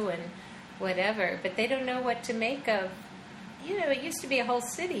and do and whatever. But they don't know what to make of. It used to be a whole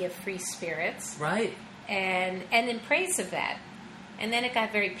city of free spirits. Right. And in praise of that. And then it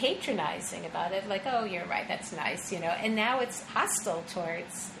got very patronizing about it, like, "Oh, you're right, that's nice," And now it's hostile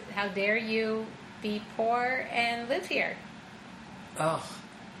towards, "How dare you be poor and live here?" Oh,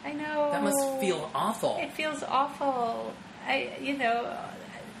 I know. That must feel awful. It feels awful. They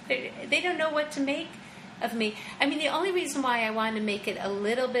don't know what to make of me. I mean, the only reason why I want to make it a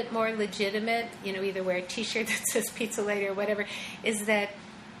little bit more legitimate, either wear a T-shirt that says Pizza Lady or whatever, is that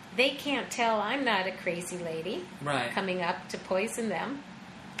they can't tell I'm not a crazy lady coming up to poison them.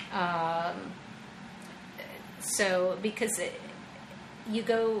 So, because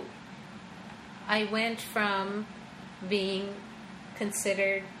I went from being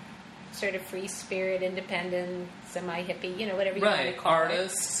considered sort of free spirit, independent, semi-hippie, whatever you want to call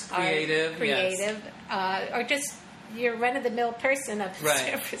Artists, creative, or just your run-of-the-mill person up in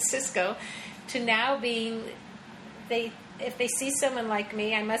San Francisco, to now being, if they see someone like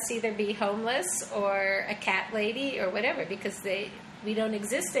me, I must either be homeless or a cat lady or whatever, because we don't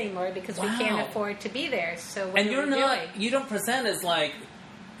exist anymore because we can't afford to be there. So what you don't present as like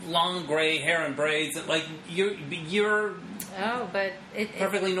long gray hair and braids, like you're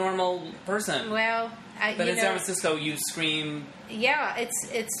perfectly normal person. Well, but in San Francisco, you scream. Yeah,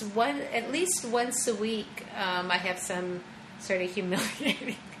 it's at least once a week. I have some sort of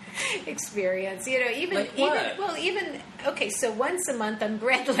humiliating experience, even okay. So once a month, I'm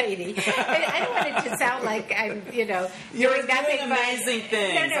bread lady. I don't want it to sound like I'm, you're doing amazing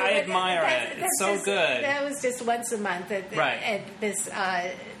things. No, I admire it. It's so good. That was just once a month at this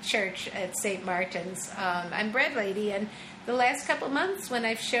church at St. Martin's. I'm bread lady, and the last couple of months when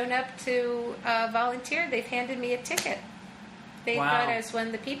I've shown up to volunteer, they've handed me a ticket. They thought I was one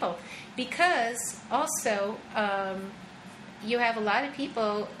of the people, because also. You have a lot of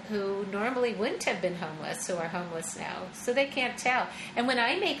people who normally wouldn't have been homeless who are homeless now, so they can't tell. And when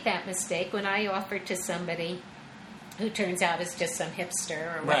I make that mistake, when I offer to somebody who turns out is just some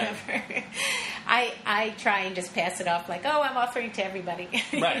hipster or whatever, I try and just pass it off like, oh, I'm offering to everybody.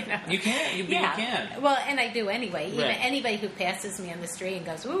 Right. You can. You can. Well, and I do anyway. Even anybody who passes me on the street and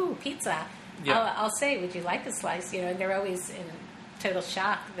goes, ooh, pizza, I'll say, would you like a slice? And they're always in total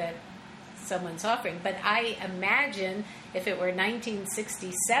shock that someone's offering. But I imagine if it were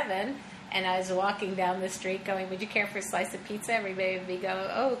 1967 and I was walking down the street going, would you care for a slice of pizza? Everybody would be going,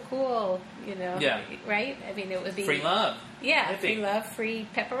 oh, cool, right? I mean, it would be... Free love. Yeah, free love, free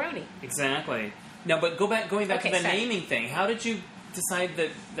pepperoni. Exactly. No, but going back to the naming thing, how did you decide that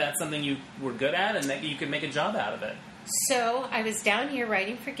that's something you were good at and that you could make a job out of it? So I was down here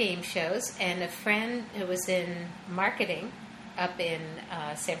writing for game shows, and a friend who was in marketing up in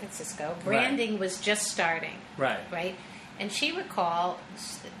San Francisco, branding was just starting. Right? And she would call,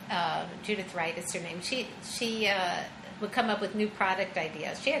 Judith Wright is her name, she would come up with new product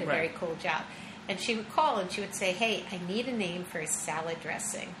ideas. She had a very cool job. And she would call and she would say, hey, I need a name for a salad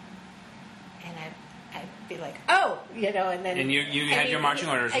dressing. And I'd be like, oh, and then... And you had your marching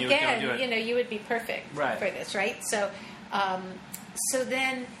orders and you would go do it. You would be perfect for this, right? So, so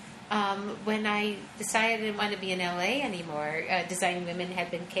then... when I decided I didn't want to be in LA anymore, Designing Women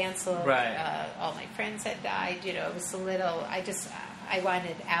had been canceled. All my friends had died. It was a little. I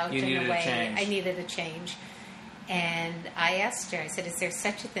wanted out in a way. I needed a change, and I asked her. I said, "Is there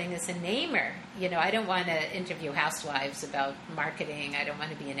such a thing as a namer? I don't want to interview housewives about marketing. I don't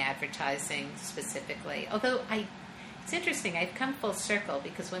want to be in advertising specifically. Although it's interesting. I've come full circle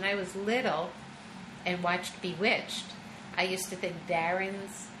because when I was little and watched Bewitched, I used to think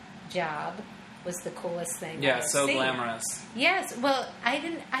Darren's job was the coolest thing. Yeah, so seen. Glamorous. Yes, well, I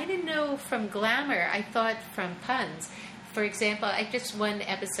didn't know from glamour. I thought from puns. For example, one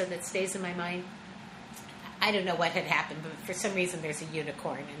episode that stays in my mind. I don't know what had happened, but for some reason there's a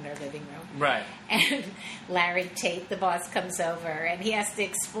unicorn in their living room. Right. And Larry Tate, the boss, comes over and he has to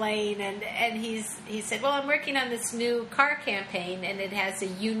explain. And he said, "Well, I'm working on this new car campaign, and it has a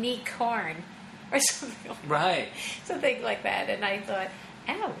unique horn," or something. Right. Something like that. And I thought,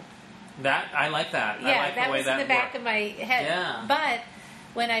 ow. I like that. Yeah, I like that the way was that in the back worked. of my head. Yeah. But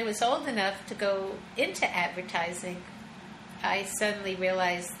when I was old enough to go into advertising, I suddenly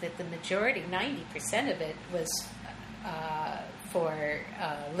realized that the majority, 90% of it, was for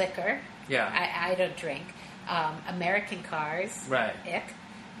liquor. Yeah. I don't drink. American cars. Right. Ick.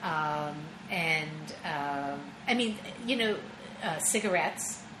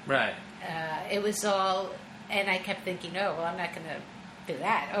 Cigarettes. Right. It was all, and I kept thinking, oh, well, I'm not going to do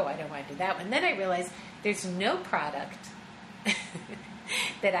that. Oh, I don't want to do that one. Then I realized there's no product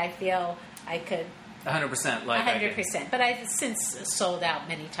that I feel I could 100% like 100%. But I've since sold out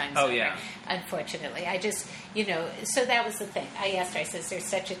many times over, yeah. Unfortunately. I just, so that was the thing. I asked her, I said, is there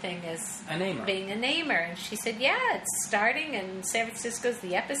such a thing as a namer? Being a namer? And she said, yeah, it's starting, and San Francisco's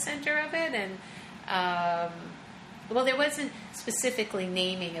the epicenter of it. And, well, there wasn't specifically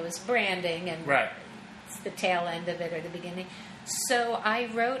naming. It was branding, and it's the tail end of it or the beginning. So I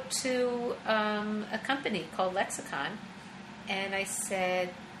wrote to a company called Lexicon, and I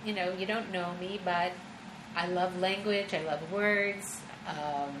said, you don't know me, but I love language, I love words,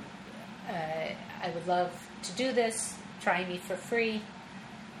 I would love to do this, try me for free.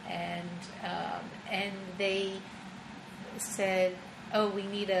 And they said, oh, we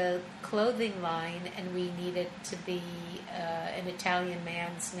need a clothing line, and we need it to be an Italian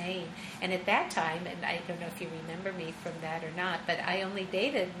man's name. And at that time, and I don't know if you remember me from that or not, but I only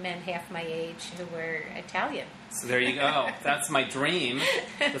dated men half my age who were Italian. So there you go. That's my dream.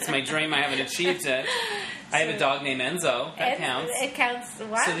 That's my dream. I haven't achieved it. I have a dog named Enzo. That counts. It counts.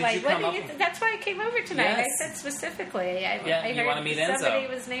 Wow. So did you come up with... That's why I came over tonight. Yes. I said specifically. I you heard want to meet Enzo. Somebody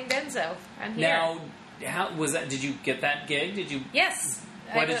was named Enzo. I'm here. Now, how was that? Did you get that gig? Did you? Yes.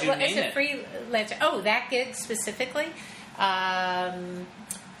 What did you name it? It's a freelancer. Oh, that gig specifically?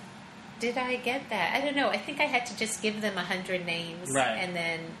 Did I get that? I don't know. I think I had to just give them 100 names. Right. And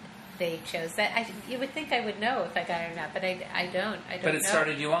then they chose that. You would think I would know if I got it or not, but I don't. But it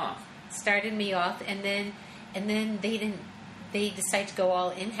started you off. Started me off, and then they didn't. They decided to go all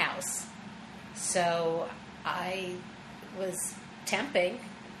in-house. So I was temping,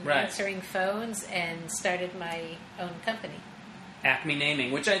 answering phones, and started my own company. Acme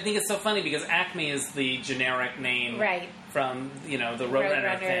Naming, which I think is so funny because Acme is the generic name from, the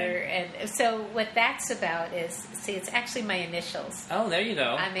Roadrunner thing. And so what that's about is, see, it's actually my initials. Oh, there you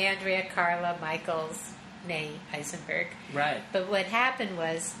go. I'm Andrea Carla Michaels, née Eisenberg. Right. But what happened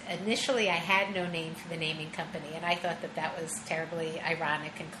was, initially I had no name for the naming company, and I thought that was terribly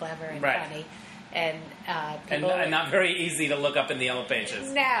ironic and clever and funny. And people... And not very easy to look up in the Yellow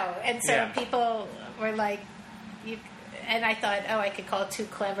Pages. No. And so people were like... And I thought, I could call it Too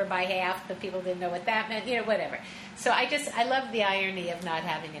Clever by Half, but people didn't know what that meant, whatever. So I love the irony of not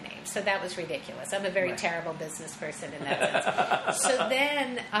having a name. So that was ridiculous. I'm a very terrible business person in that sense. So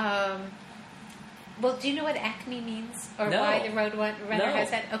then, do you know what Acme means? Or why the Roadrunner has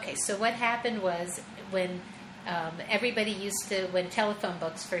that? Okay, so what happened was when everybody when telephone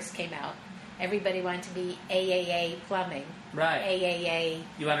books first came out, everybody wanted to be AAA plumbing. Right. AAA.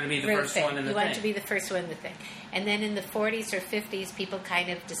 You wanted to be the first one in the thing. You wanted to be the first one in the thing. And then in the 40s or 50s, people kind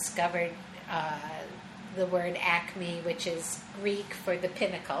of discovered the word Acme, which is Greek for the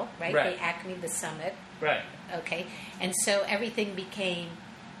pinnacle, right? The Acme, the summit. Right. Okay. And so everything became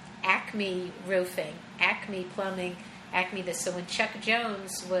Acme Roofing, Acme Plumbing, Acme this. So when Chuck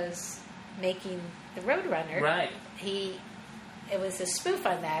Jones was making the Roadrunner, it was a spoof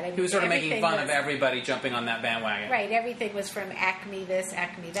on that. I mean, he was sort of making fun of everybody jumping on that bandwagon. Right, everything was from Acme this,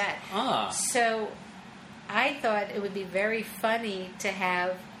 Acme that. So I thought it would be very funny to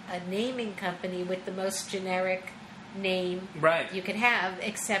have a naming company with the most generic name you could have,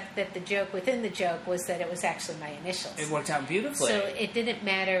 except that the joke within the joke was that it was actually my initials. It worked out beautifully. So it didn't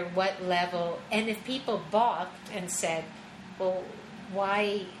matter what level. And if people balked and said, well,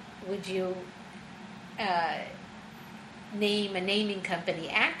 why would you... name a naming company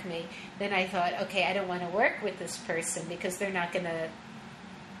Acme, then I thought, okay, I don't want to work with this person because they're going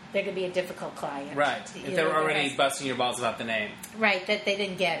to be a difficult client. Right. If they're already busting your balls about the name. Right, that they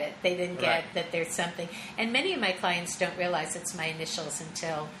didn't get it. They didn't get that there's something. And many of my clients don't realize it's my initials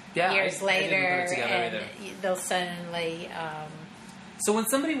until years later. I didn't put it together either. They'll suddenly... So when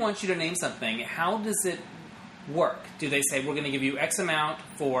somebody wants you to name something, how does it work? Do they say, we're going to give you X amount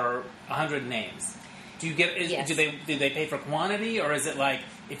for 100 names? Do you get? Do they pay for quantity, or is it like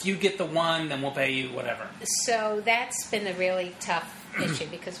if you get the one, then we'll pay you whatever? So that's been a really tough issue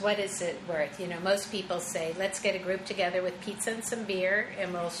because what is it worth? Most people say, let's get a group together with pizza and some beer,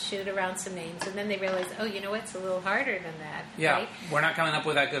 and we'll shoot around some names, and then they realize, it's a little harder than that. Yeah, right? We're not coming up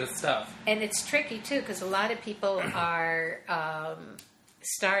with that good stuff. And it's tricky too because a lot of people are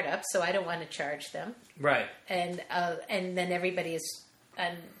startups, so I don't want to charge them. Right. And then everybody is.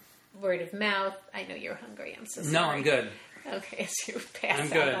 Word of mouth. I know you're hungry. I'm so sorry. No, I'm good. Okay, so you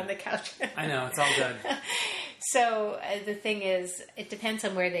pass out on the couch. I know, it's all good. So the thing is, it depends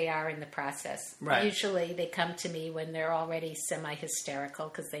on where they are in the process. Right. Usually they come to me when they're already semi-hysterical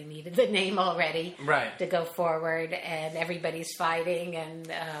because they needed the name already to go forward, and everybody's fighting, and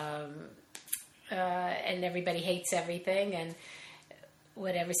everybody hates everything, and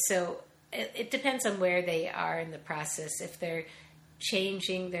whatever. So it depends on where they are in the process. If they're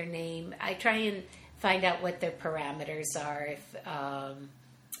changing their name, I try and find out what their parameters are.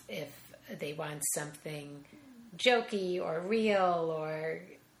 If they want something jokey or real or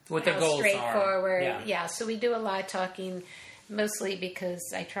what their goals straightforward. Are. Yeah. So we do a lot of talking, mostly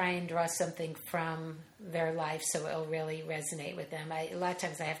because I try and draw something from their life so it'll really resonate with them. A lot of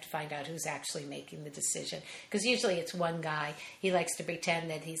times I have to find out who's actually making the decision because usually it's one guy. He likes to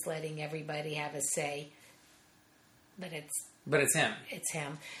pretend that he's letting everybody have a say, but it's him. It's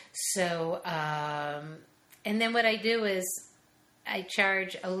him. So, and then what I do is I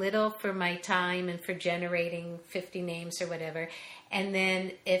charge a little for my time and for generating 50 names or whatever. And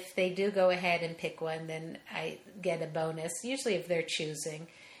then if they do go ahead and pick one, then I get a bonus, usually if they're choosing,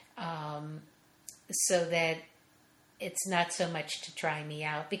 so that it's not so much to try me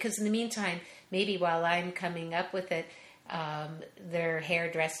out. Because in the meantime, maybe while I'm coming up with it, their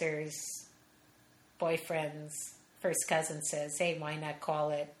hairdresser's boyfriend's first cousin says, hey, why not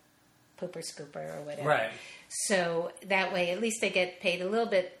call it Pooper Scooper or whatever. Right. So that way, at least I get paid a little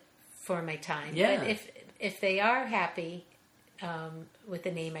bit for my time. Yeah. But if they are happy with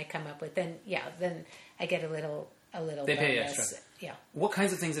the name I come up with, then I get a little They bonus. pay extra. Yeah. What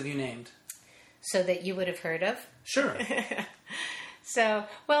kinds of things have you named? So that you would have heard of? Sure. So,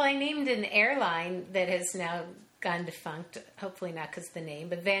 well, I named an airline that has now gone defunct. Hopefully not because of the name,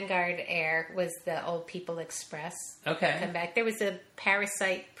 but Vanguard Air was the old People Express. Okay. Come back. There was a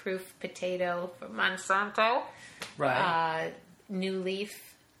parasite-proof potato from Monsanto. Right. New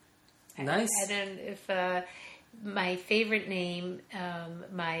Leaf. Nice. I don't know if my favorite name,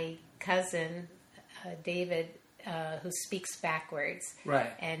 my cousin, David, who speaks backwards.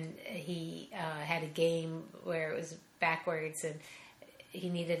 Right. And he had a game where it was backwards, and he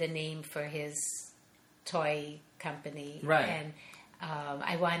needed a name for his toy company. Right. And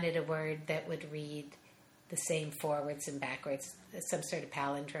I wanted a word that would read the same forwards and backwards, some sort of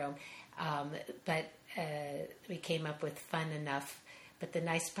palindrome. But we came up with Fun Enough. But the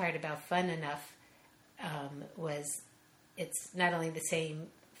nice part about Fun Enough was it's not only the same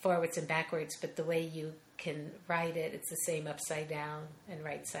forwards and backwards, but the way you can write it, it's the same upside down and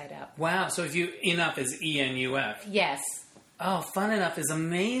right side up. Wow. So if you, enough is E-N-U-F. Yes. Oh, Fun Enough is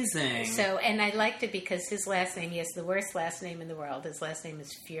amazing. So, and I liked it because his last name, he has the worst last name in the world. His last name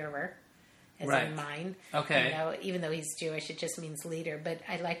is Führer, as Right. in mine. Okay. You know, even though he's Jewish, it just means leader. But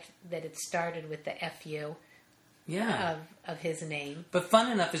I liked that it started with the FU Yeah. of his name. But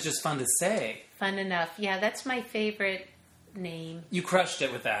Fun Enough is just fun to say. Fun Enough. Yeah, that's my favorite name. You crushed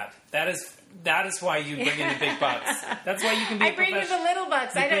it with that. That is why you bring in the big bucks. That's why you can be I bring in the little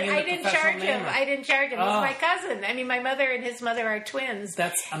bucks. I didn't charge him. I didn't charge him. He's my cousin. I mean, my mother and his mother are twins.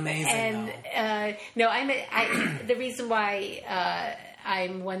 That's amazing. And no, the reason why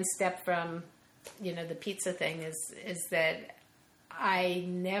I'm one step from, the pizza thing is that I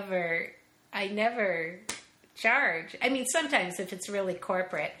never charge. I mean, sometimes if it's really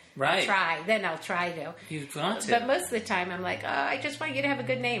corporate, Right. I'll try to. You want to. But most of the time, I'm like, I just want you to have a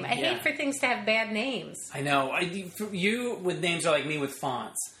good name. I Yeah. hate for things to have bad names. I know. You with names are like me with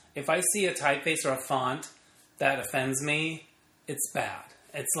fonts. If I see a typeface or a font that offends me, it's bad.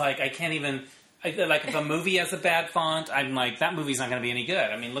 It's like I can't even... like if a movie has a bad font, I'm like, that movie's not going to be any good.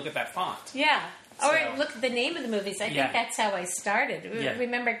 I mean, look at that font. Yeah. So- Or look at the name of the movies. I think that's how I started. Yeah.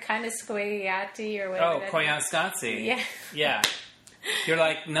 Remember Conoscoiati or whatever? Koyaanisqatsi. Yeah. Yeah. You're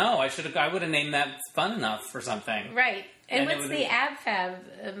like, no, I would have named that Fun Enough or something. Right. And And it what's would the be-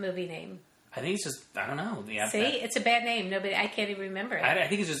 AbFab movie name? I think it's just, I don't know. The See? It's a bad name. I can't even remember it. I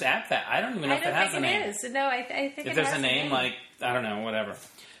think it's just AbFab. I don't even know if it has a name. I don't think it is. No, I think If it there's has a name, like, I don't know, whatever.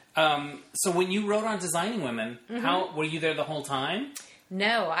 So when you wrote on Designing Women, how were you there the whole time?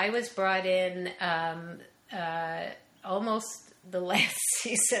 No, I was brought in almost the last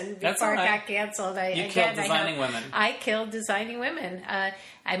season That's before all right. it got canceled. You killed Designing Women. I killed Designing Women.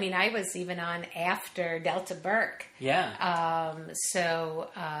 I mean, I was even on after Delta Burke. Yeah.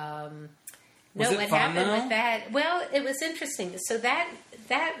 Was No, it what fun, happened though? with that? Well, it was interesting. So that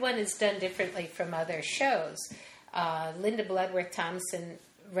one is done differently from other shows. Linda Bloodworth Thompson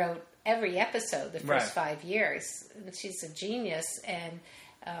wrote every episode the first Right. 5 years. And she's a genius and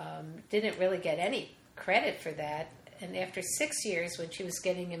didn't really get any credit for that. And after 6 years, when she was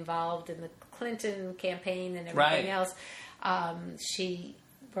getting involved in the Clinton campaign and everything Right. else, she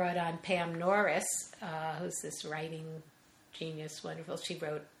brought on Pam Norris, who's this writing genius, wonderful. She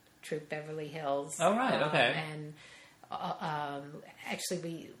wrote Troop Beverly Hills. Oh, right, okay. And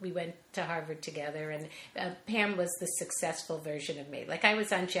actually, we went to Harvard together, and Pam was the successful version of me. Like, I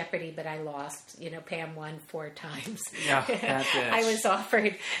was on Jeopardy, but I lost. Pam won 4 times. Yeah, that bitch. I was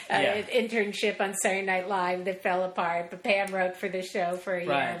offered Yeah. an internship on Saturday Night Live that fell apart, but Pam wrote for the show for a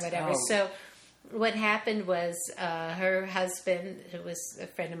year Right. or whatever. Oh. So what happened was her husband, who was a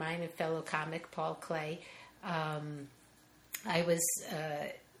friend of mine, a fellow comic, Paul Clay, I was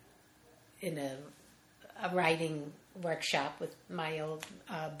in a writing workshop with my old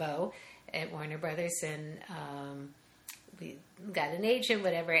beau at Warner Brothers, and we got an agent,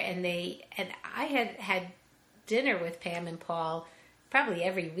 whatever, and I had dinner with Pam and Paul probably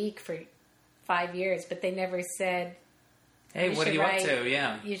every week for 5 years, but they never said, Hey, "You what are should you write- up to?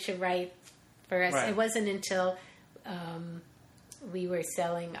 Yeah. you should write for us." Right. It wasn't until we were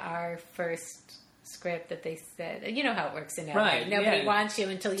selling our first script that they said, you know how it works in LA. Right, Nobody wants you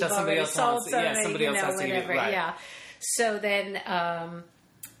until you've already sold something. Yeah, somebody else has to give you, right. Yeah. So then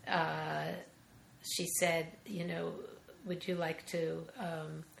she said, would you like to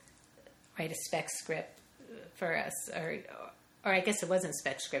write a spec script for us? Or I guess it wasn't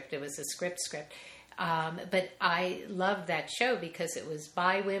spec script, it was a script. But I loved that show because it was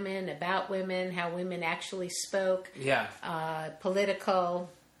by women, about women, how women actually spoke. Yeah. Political.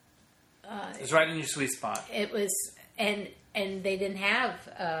 It was right in your sweet spot. It was, and they didn't have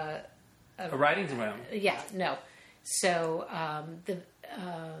a writing room. Yeah, no. So I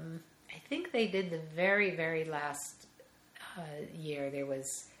think they did the very, very last year. There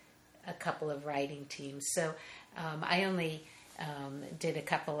was a couple of writing teams. So I only did a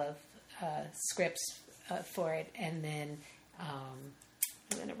couple of scripts for it, and then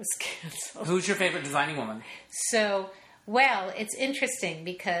it was canceled. Who's your favorite designing woman? So, well, it's interesting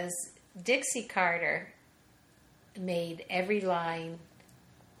because Dixie Carter made every line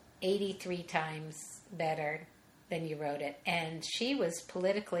 83 times better than you wrote it, and she was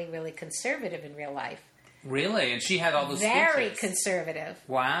politically really conservative in real life. Really? And she had all those very speeches. Conservative.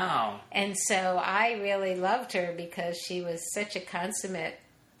 Wow. And so I really loved her because she was such a consummate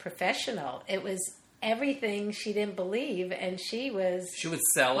professional. It was everything she didn't believe, and she would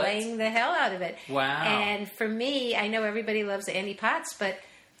sell playing the hell out of it. Wow. And for me, I know everybody loves Annie Potts, but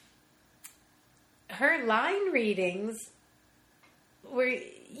her line readings were,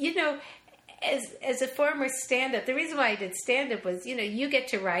 as a former stand-up, the reason why I did stand-up was, you get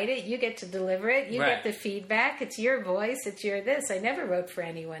to write it, you get to deliver it, you get the feedback, it's your voice, it's your this. I never wrote for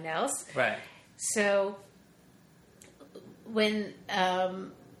anyone else. Right. So when,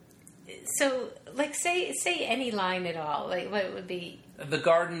 say any line at all, like what would be? The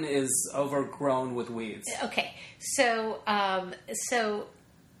garden is overgrown with weeds. Okay. So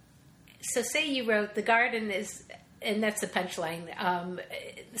say you wrote the garden is, and that's the punchline.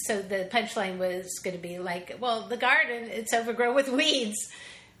 So the punchline was going to be like, well, the garden, it's overgrown with weeds.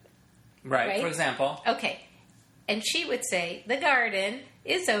 Right? For example. Okay. And she would say, the garden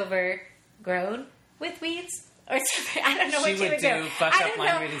is overgrown with weeds. Or something. I don't know what she would do. Fucked up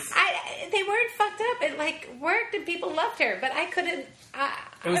line readings. They weren't fucked up. It worked and people loved her, but I couldn't.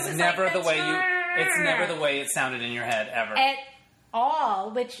 It was never the way it's never the way it sounded in your head ever. At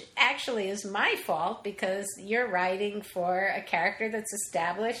all, which actually is my fault because you're writing for a character that's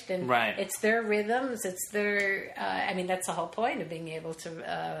established and it's their rhythms, it's their, that's the whole point of being able to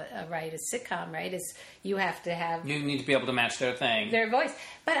write a sitcom, right? Is you have to have... You need to be able to match their thing. Their voice.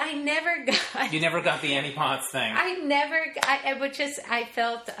 But I never got... You never got the Annie Potts thing. I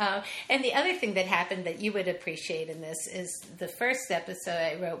felt... and the other thing that happened that you would appreciate in this is the first episode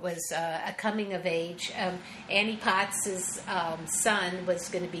I wrote was a coming of age. Annie Potts' son was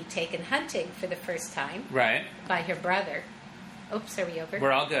going to be taken hunting for the first time. Right. By her brother. Oops, are we over?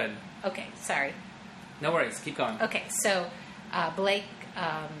 We're all good. Okay, sorry. No worries, keep going. Okay, so Blake...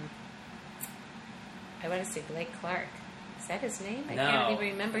 I want to say Blake Clark. Is that his name? I can't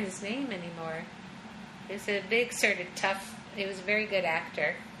even remember his name anymore. He was a big, sort of tough... He was a very good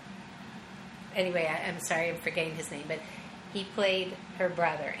actor. Anyway, I'm sorry, I'm forgetting his name, but he played her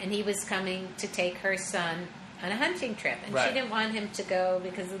brother, and he was coming to take her son on a hunting trip, and she didn't want him to go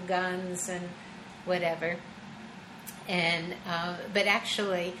because of guns and whatever. And but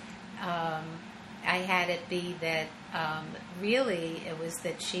actually, I had it be that really it was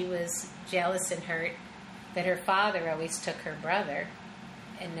that she was jealous and hurt that her father always took her brother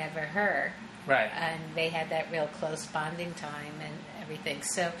and never her. Right. And they had that real close bonding time and everything.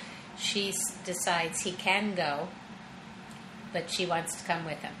 So she decides he can go, but she wants to come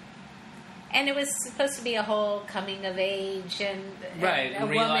with him. And it was supposed to be a whole coming of age and a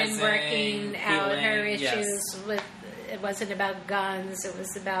woman working out her issues with. It wasn't about guns. It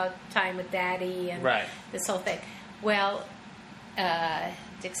was about time with Daddy and this whole thing. Well,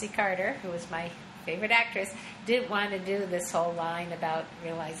 Dixie Carter, who was my favorite actress, didn't want to do this whole line about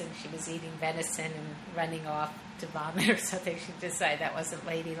realizing she was eating venison and running off to vomit or something. She decided that wasn't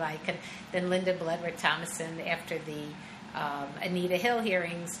ladylike. And then Linda Bloodworth Thomason, after the Anita Hill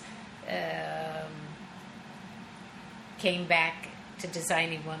hearings, came back to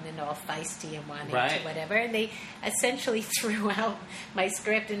Designing Woman all feisty and wanting to whatever. And they essentially threw out my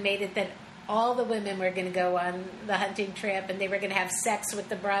script and made it that all the women were going to go on the hunting trip and they were going to have sex with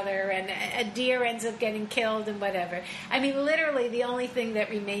the brother and a deer ends up getting killed and whatever. I mean, literally the only thing that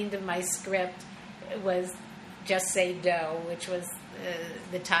remained of my script was Just Say Doe, which was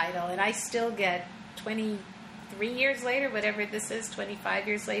the title. And I still get 23 years later, whatever this is, 25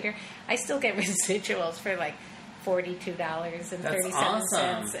 years later, I still get residuals for like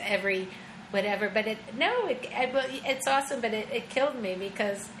 $42.37 every whatever. But it's awesome, but it killed me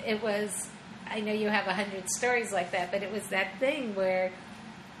because it was, I know you have 100 stories like that, but it was that thing where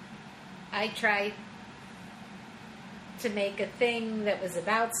I tried to make a thing that was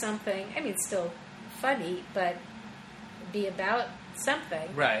about something. I mean, still funny, but be about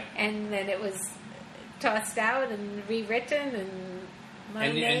something. Right. And then it was tossed out and rewritten and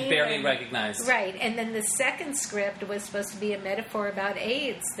my name. And barely recognized. Right. And then the second script was supposed to be a metaphor about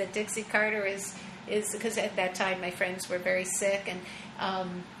AIDS, that Dixie Carter is because at that time my friends were very sick, and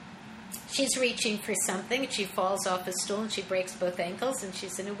she's reaching for something, and she falls off a stool, and she breaks both ankles, and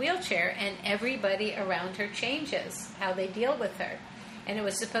she's in a wheelchair, and everybody around her changes how they deal with her. And it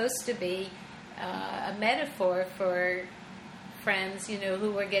was supposed to be a metaphor for friends,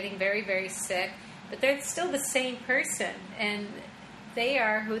 who were getting very, very sick, but they're still the same person, and they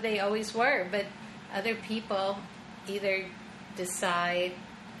are who they always were, but other people either decide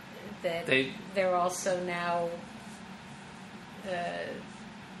that they're also now...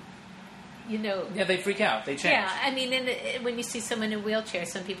 Yeah, they freak out. They change. Yeah, I mean, when you see someone in a wheelchair,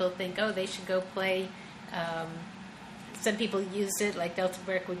 some people think, they should go play. Some people use it, like Delta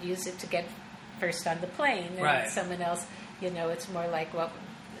Burke would use it to get first on the plane. And right. Someone else, it's more like,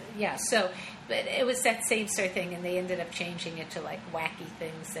 so, but it was that same sort of thing, and they ended up changing it to, like, wacky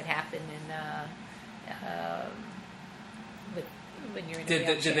things that happen when you're in a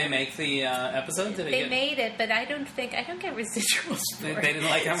wheelchair. Did they make the episode? They made it, but I don't get residuals for it. They didn't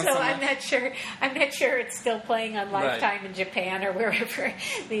like it. So I'm not sure it's still playing on Lifetime in Japan or wherever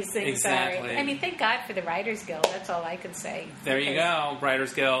these things are. I mean, thank God for the Writers Guild. That's all I can say. There you go,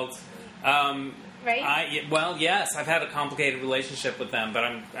 Writers Guild. Right? Well, yes, I've had a complicated relationship with them, but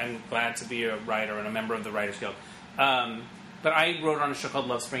I'm glad to be a writer and a member of the Writers Guild. But I wrote on a show called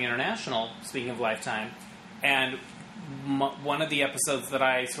Love Spring International, speaking of Lifetime, and one of the episodes that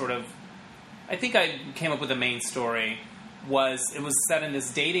I think I came up with a main story it was set in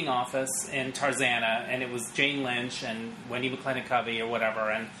this dating office in Tarzana, and it was Jane Lynch and Wendy McClendon-Covey or whatever,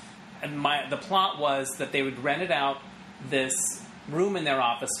 and the plot was that they would rent it out, this room in their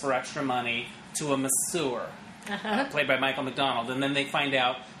office for extra money, to a masseur, played by Michael McDonald, and then they find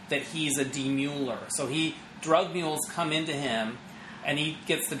out that he's a demuler. So drug mules come into him, and he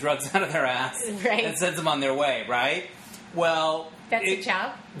gets the drugs out of their ass and sends them on their way, right? Well, that's a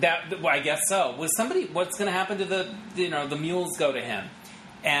job. I guess so. What's going to happen to the mules go to him,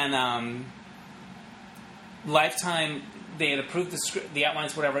 and Lifetime, they had approved the script, the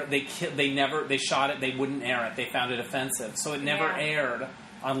outlines, whatever. They shot it. They wouldn't air it. They found it offensive, so it never aired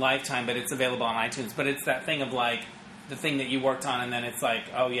on Lifetime. But it's available on iTunes. But it's that thing of like the thing that you worked on, and then it's like,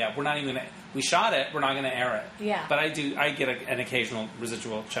 oh yeah, we're not even gonna. We shot it. We're not going to air it. Yeah. But I get an occasional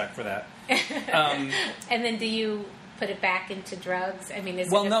residual check for that. And then do you put it back into drugs? I mean,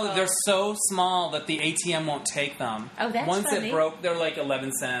 no, they're so small that the ATM won't take them. Oh, that's Once funny. it broke, they're like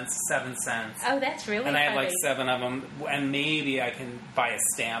 11 cents, 7 cents. Oh, that's really And I funny. had like 7 of them, and maybe I can buy a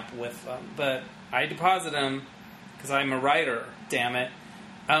stamp with them. But I deposit them because I'm a writer, damn it.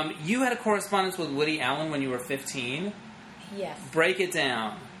 You had a correspondence with Woody Allen when you were 15? Yes. Break it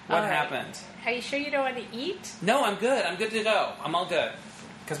down. What happened? Are you sure you don't want to eat? No, I'm good. I'm good to go. I'm all good.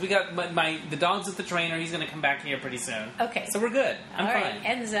 Because we got the dog's at the trainer. He's going to come back here pretty soon. Okay. So we're good. I'm fine. Right.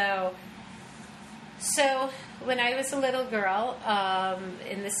 Enzo. So when I was a little girl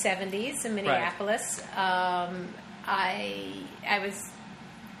in the 70s in Minneapolis, I was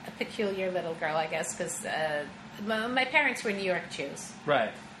a peculiar little girl, I guess, because my parents were New York Jews.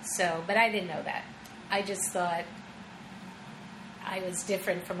 Right. So, but I didn't know that. I just thought I was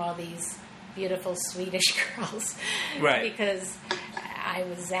different from all these beautiful Swedish girls. Right. Because I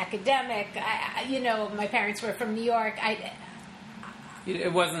was academic. My parents were from New York.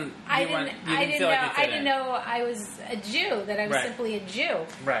 It wasn't. I didn't know I was a Jew. That I was simply a Jew.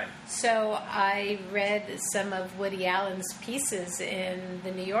 Right. So I read some of Woody Allen's pieces in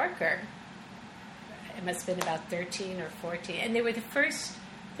the New Yorker. It must have been about 13 or 14, and they were the first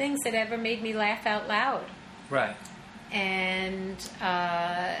things that ever made me laugh out loud. Right. And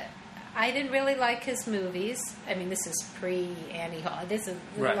I didn't really like his movies. I mean, this is pre-Annie Hall. This is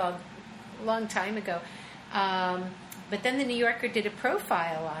a long time ago. But then the New Yorker did a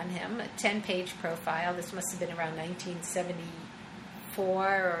profile on him, a 10-page profile. This must have been around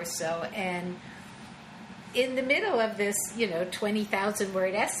 1974 or so. And in the middle of this,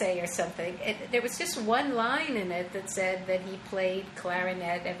 20,000-word essay or something, there was just one line in it that said that he played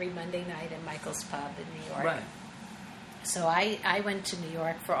clarinet every Monday night in Michael's Pub in New York. Right. So I went to New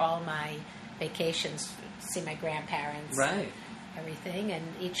York for all my vacations, see my grandparents. Right. Everything, and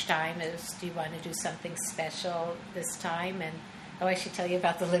each time it was, do you want to do something special this time? And Oh, I should tell you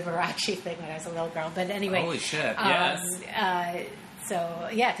about the Liberace thing when I was a little girl. But anyway. Holy shit, yes. So,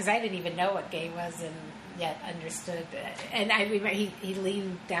 yeah, because I didn't even know what gay was and yet understood. And I remember he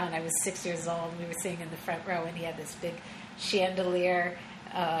leaned down. I was 6 years old. We were sitting in the front row, and he had this big chandelier,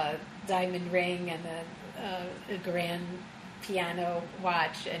 diamond ring, and a grand piano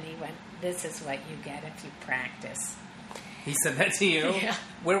watch. And he went, "This is what you get if you practice." He said that to you? Yeah.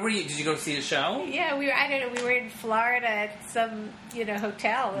 Where were you? Did you go see a show? Yeah, we were in Florida at some,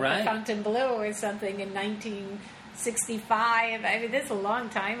 hotel at the Fontainebleau or something in 1965. I mean, this is a long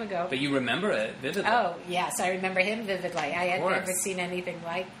time ago. But you remember it vividly. Oh, yes, I remember him vividly. I had never seen anything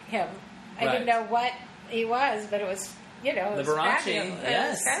like him. I didn't know what he was, but it was, it was Liberace, fabulous. yes. It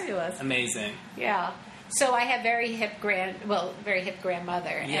was fabulous. Amazing. Yeah. So I have very hip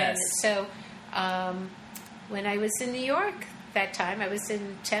grandmother. Yes. And so when I was in New York that time, I was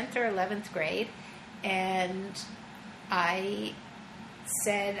in 10th or 11th grade, and I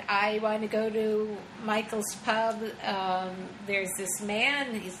said, I want to go to Michael's Pub. There's this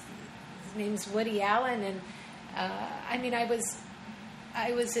man, his name's Woody Allen, and I was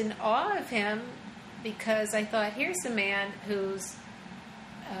in awe of him because I thought, here's a man who's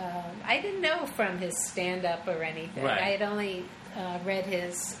I didn't know from his stand-up or anything. Right. I had only read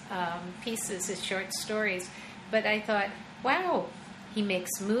his pieces, his short stories, but I thought, wow, he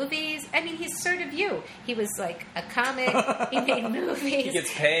makes movies. I mean, he's sort of you. He was like a comic. He made movies. He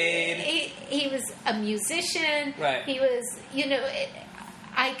gets paid. He was a musician. Right. He was,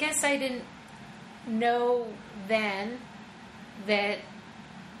 I guess I didn't know then that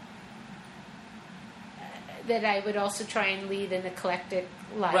I would also try and lead an eclectic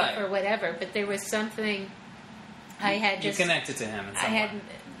life or whatever. But there was something I had just... You connected to him in some way.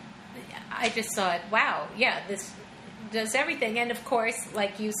 I just thought, wow, yeah, this does everything. And of course,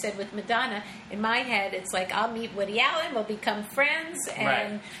 like you said with Madonna, in my head, it's like, I'll meet Woody Allen, we'll become friends.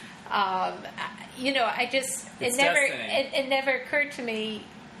 And, I just... It never occurred to me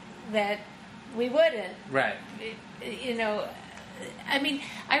that we wouldn't. Right.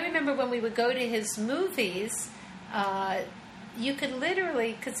 I remember when we would go to his movies, you could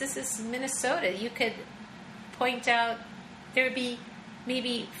literally, because this is Minnesota, you could point out, there would be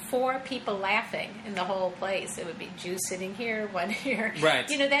maybe 4 people laughing in the whole place. It would be Jew sitting here, one here. Right.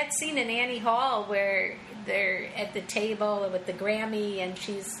 That scene in Annie Hall where they're at the table with the Grammy and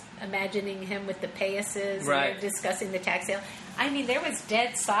she's imagining him with the paises and they're discussing the tax sale. I mean, there was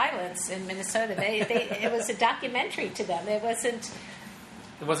dead silence in Minnesota. It was a documentary to them. It wasn't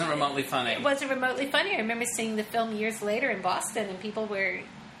remotely funny. It wasn't remotely funny. I remember seeing the film years later in Boston, and people were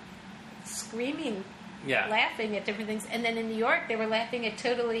screaming, laughing at different things. And then in New York, they were laughing at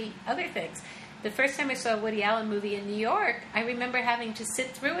totally other things. The first time I saw a Woody Allen movie in New York, I remember having to sit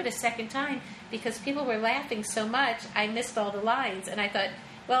through it a second time because people were laughing so much, I missed all the lines. And I thought,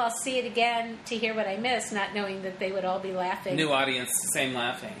 well, I'll see it again to hear what I missed, not knowing that they would all be laughing. New audience, same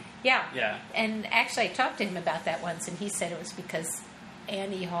laughing. Yeah. Yeah. And actually, I talked to him about that once, and he said it was because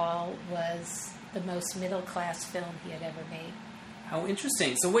Annie Hall was the most middle-class film he had ever made. How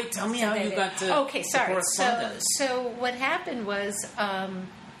interesting. So wait, tell me how you got to correspondence. So what happened was I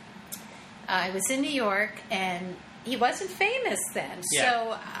was in New York, and he wasn't famous then.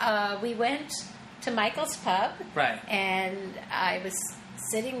 Yeah. So we went to Michael's Pub. Right. And I was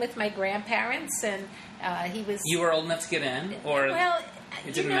sitting with my grandparents, and he was... You were old enough to get in? Or it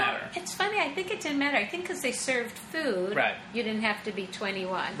didn't matter? It's funny. I think it didn't matter. I think because they served food, you didn't have to be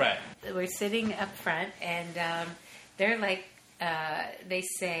 21. Right. We're sitting up front, and they're like, they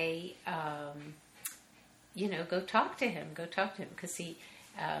say, go talk to him. Go talk to him, because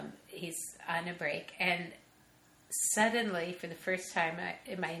he's on a break. And suddenly, for the first time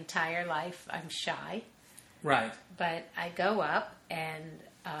in my entire life, I'm shy. Right. But I go up, and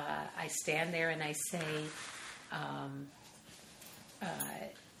I stand there, and I say,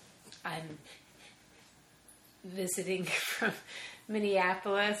 I'm visiting from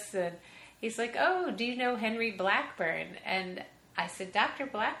Minneapolis, and he's like, oh, do you know Henry Blackburn? And I said, Dr.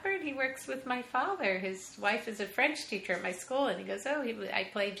 Blackburn? He works with my father. His wife is a French teacher at my school. And he goes, oh, I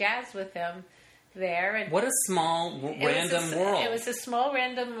play jazz with him there. And what a small, random world. It was a small,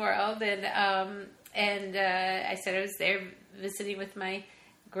 random world. And I said I was there visiting with my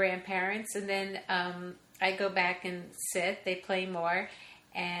grandparents. And then I go back and sit. They play more.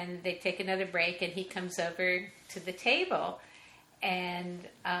 And they take another break. And he comes over to the table. And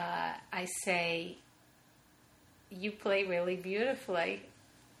I say, you play really beautifully.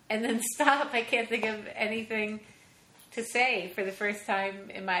 And then stop. I can't think of anything to say for the first time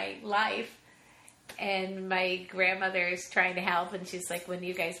in my life. And my grandmother is trying to help, and she's like, when are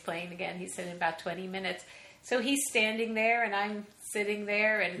you guys playing again? He said, in about 20 minutes. So he's standing there, and I'm sitting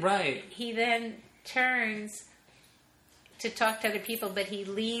there, and he then turns to talk to other people, but he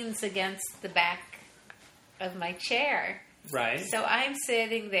leans against the back of my chair. Right. So I'm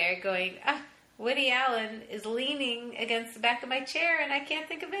sitting there going, Woody Allen is leaning against the back of my chair, and I can't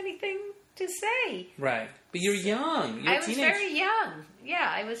think of anything to say. Right. But you're young. You're I was very young. Yeah,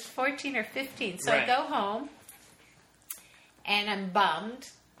 I was 14 or 15. So I go home, and I'm bummed,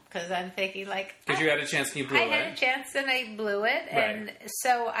 because I'm thinking, like... Because you had a chance and you blew it. I had a chance and I blew it. Right. And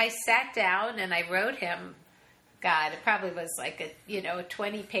so I sat down and I wrote him, God, it probably was like a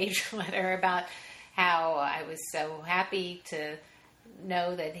 20-page letter about how I was so happy to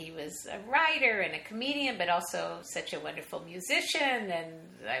know that he was a writer and a comedian, but also such a wonderful musician. And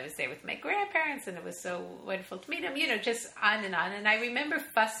I was there with my grandparents, and it was so wonderful to meet him, just on. And I remember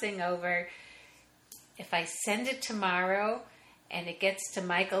fussing over, if I send it tomorrow and it gets to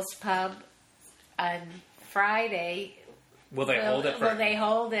Michael's Pub on Friday, will they hold it? Will they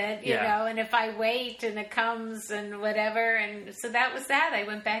hold it? You know, and if I wait and it comes and whatever, and so that was that. I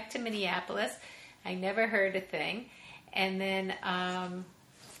went back to Minneapolis. I never heard a thing, and then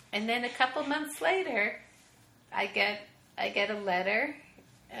a couple months later, I get a letter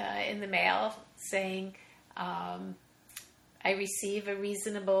in the mail saying, I receive a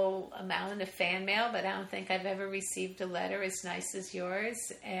reasonable amount of fan mail, but I don't think I've ever received a letter as nice as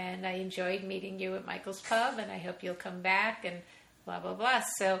yours. And I enjoyed meeting you at Michael's Pub, and I hope you'll come back, and blah, blah, blah.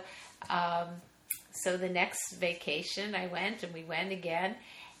 So, so the next vacation I went, and we went again.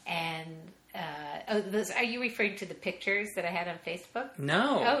 And, are you referring to the pictures that I had on Facebook?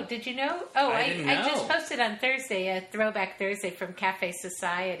 No. Oh, did you know? Oh, I didn't know. I just posted on Thursday, a Throwback Thursday from Cafe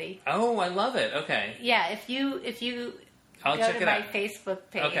Society. Oh, I love it. Okay. Yeah, if you I'll go check to it my out. Facebook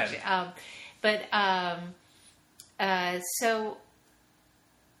page. Okay. So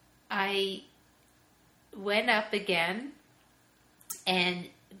I went up again, and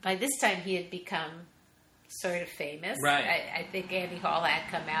by this time he had become sort of famous. Right. I think Andy Hall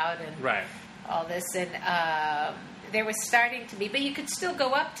had come out and right. all this, and there was starting to be, but you could still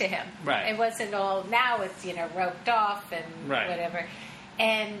go up to him. Right. It wasn't all, now it's, roped off and right. whatever.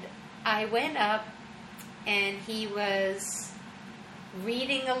 And I went up, and he was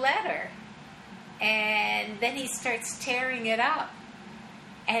reading a letter, and then he starts tearing it up,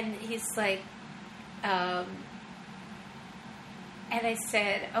 and he's like, and I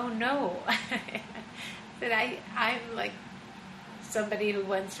said, oh no, that I'm like somebody who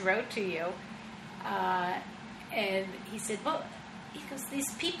once wrote to you, and he said, well, he goes,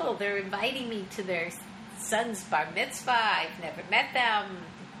 these people, they're inviting me to their son's bar mitzvah, I've never met them,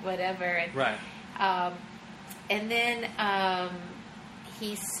 whatever, and right. And then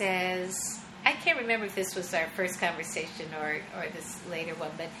he says, I can't remember if this was our first conversation or this later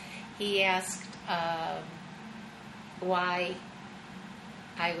one, but he asked why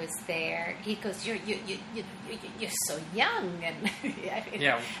I was there. He goes, you're so young, and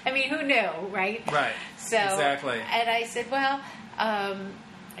I mean, who knew, right? Right. So exactly. And I said, well, I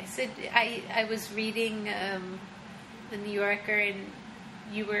was reading the New Yorker, and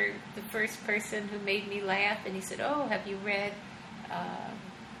you were the first person who made me laugh. And he said, oh, have you read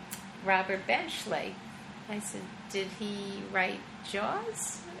Robert Benchley? I said, did he write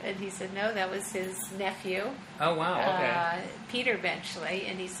Jaws? And he said, no, that was his nephew. Oh, wow, okay. Peter Benchley.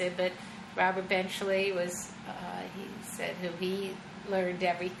 And he said, but Robert Benchley was, he said, who he learned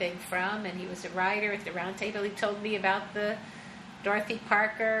everything from, and he was a writer at the Round Table. He told me about the Dorothy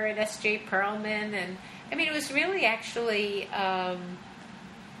Parker and S.J. Perlman. And, I mean, it was really actually...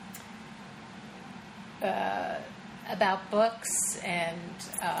 about books, and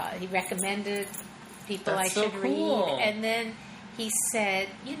he recommended people That's I should cool. read. And then he said,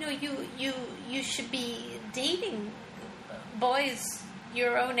 you should be dating boys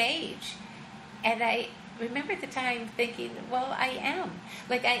your own age. And I remember at the time thinking, well, I am.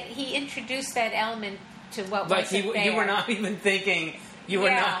 Like, he introduced that element to what was there. You were not even thinking... You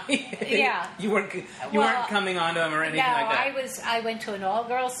were not. Yeah. You weren't coming onto him or anything like that. No, I went to an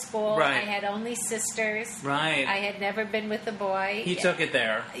all-girls school. Right. I had only sisters. Right. I had never been with a boy. He took it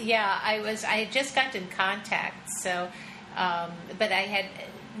there. Yeah, I had just gotten in contact. So, but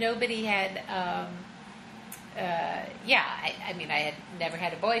nobody had. I mean, I had never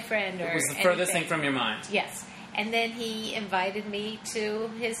had a boyfriend or. It was the anything. furthest thing from your mind. Yes, and then he invited me to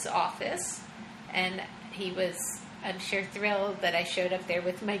his office, and he was, I'm sure, thrilled that I showed up there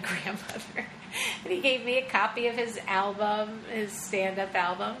with my grandmother. And he gave me a copy of his album, his stand-up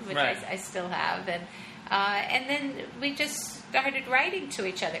album, which right. I still have. And then we just started writing to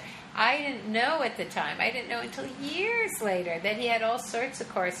each other. I didn't know at the time. I didn't know until years later that he had all sorts of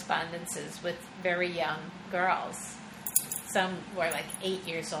correspondences with very young girls. Some were like 8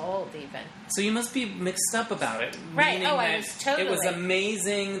 years old, even. So you must be mixed up about it. Right. Oh, I was totally. It was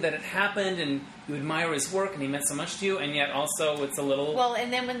amazing that it happened, and you admire his work, and he meant so much to you, and yet also it's a little... Well,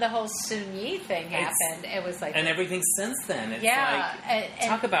 and then when the whole Soon Yi thing happened, it was like... And everything since then. It's yeah. Like,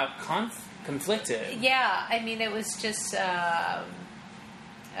 talk about conflicted. Yeah. I mean, it was just... but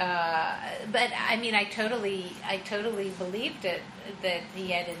I mean, I totally believed it, that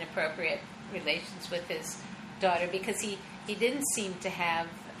he had inappropriate relations with his daughter, because he didn't seem to have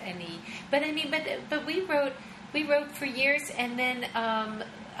any. But I mean, but we wrote for years, and then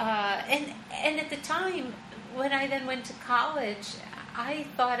and at the time when I then went to college, I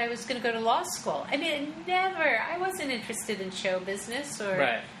thought I was going to go to law school. I mean, I wasn't interested in show business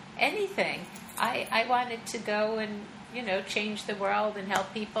or anything. I wanted to go and change the world and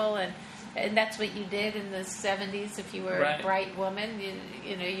help people, and that's what you did in the 70s. If you were a bright woman,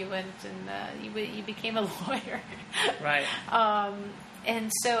 you went and you became a lawyer. Right.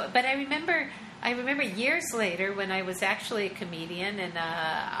 And so, but I remember years later when I was actually a comedian, and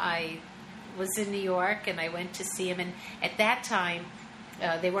I was in New York, and I went to see him, and at that time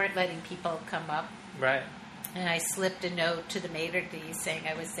they weren't letting people come up. Right. And I slipped a note to the maitre d' saying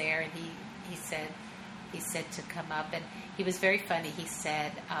I was there, and he said to come up, and he was very funny. He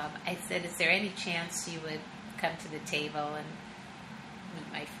said, I said, is there any chance you would come to the table and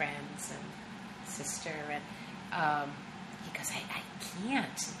meet my friends and sister? And he goes, I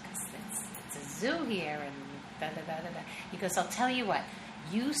can't, because it's a zoo here, and da-da-da-da-da. He goes, I'll tell you what,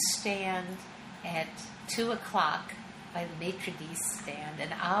 you stand at 2 o'clock by the maitre d' stand,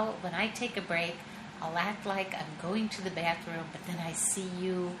 and when I take a break, I'll act like I'm going to the bathroom, but then I see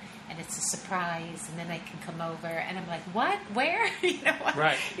you, and it's a surprise, and then I can come over, and I'm like, what? Where?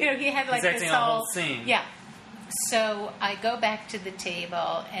 Right. He had like this whole scene. Yeah. So I go back to the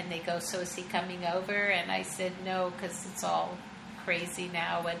table, and they go, so is he coming over? And I said, no, because it's all crazy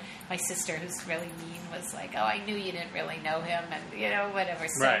now. And my sister, who's really mean, was like, oh, I knew you didn't really know him, and, whatever.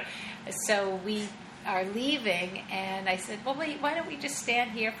 So we are leaving, and I said, well, wait, why don't we just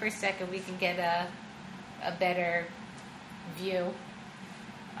stand here for a second? We can get a better view.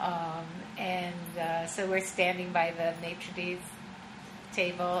 So we're standing by the maitre d's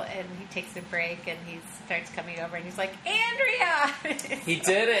table, and he takes a break, and he starts coming over, and he's like, Andrea! He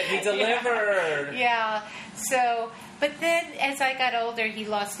did it. He delivered. Yeah. So, but then as I got older, he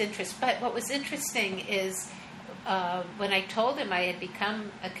lost interest. But what was interesting is when I told him I had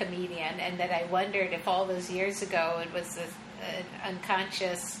become a comedian, and that I wondered if all those years ago it was an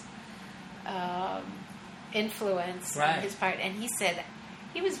unconscious influence on his part, and he said,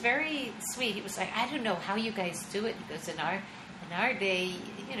 he was very sweet. He was like, I don't know how you guys do it. He goes, in our day,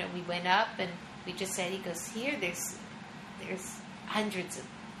 we went up and we just said, he goes, here there's hundreds of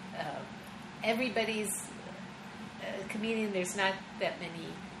everybody's a comedian. There's not that many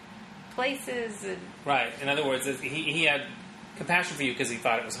places. And right. In other words, he had compassion for you because he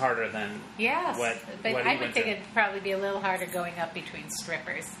thought it was harder than what I would think it'd probably be a little harder going up between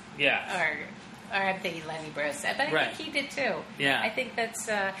strippers. Yeah. Or I'm thinking Lenny Bruce, but I think he did too. Yeah. I think that's,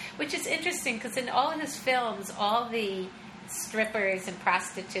 which is interesting because in all his films, all the strippers and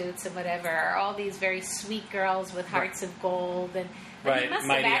prostitutes and whatever are all these very sweet girls with hearts of gold, and he must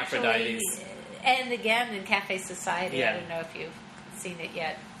Mighty have actually, Aphrodites. And again in Cafe Society, I don't know if you've seen it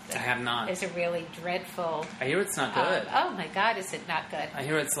yet. I have not. It's a really dreadful. I hear it's not good. Oh my God, is it not good? I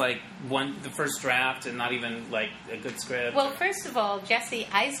hear it's like the first draft and not even like a good script. Well, first of all, Jesse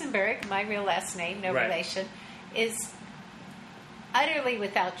Eisenberg, my real last name, no relation, is utterly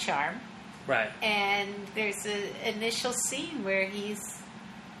without charm. Right. And there's an initial scene where he's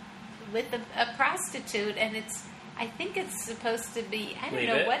with a prostitute, and I think it's supposed to be, I don't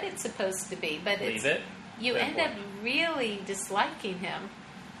know what it's supposed to be, but you end up really disliking him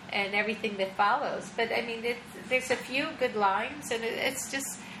and everything that follows. But I mean, there's a few good lines, and it's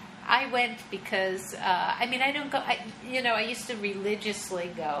just, I went because, I don't go, I used to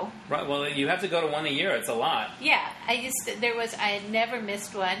religiously go. Right, well, you have to go to one a year, it's a lot. Yeah, I had never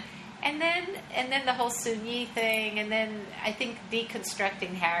missed one. And then the whole Soon Yi thing, and then I think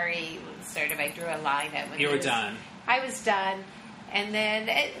deconstructing Harry was sort of, I drew a line at when you were done. I was done, and then,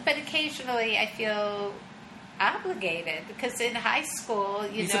 but occasionally I feel obligated because in high school,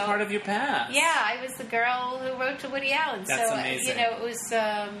 He's a part of your past. Yeah, I was the girl who wrote to Woody Allen. That's so amazing. It was.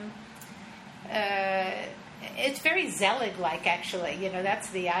 It's very Zelig-like, actually.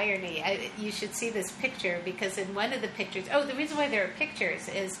 That's the irony. You should see this picture because in one of the pictures. Oh, the reason why there are pictures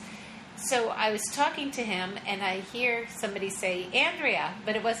is So I was talking to him, and I hear somebody say, Andrea,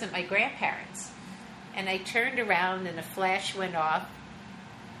 but it wasn't my grandparents. And I turned around, and a flash went off.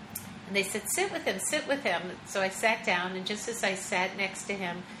 And they said, sit with him, sit with him. So I sat down, and just as I sat next to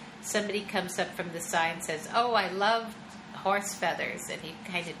him, somebody comes up from the side and says, oh, I love horse feathers. And he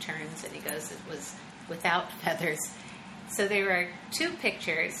kind of turns, and he goes, it was without feathers. So there are two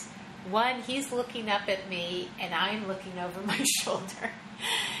pictures. One, he's looking up at me, and I'm looking over my shoulder.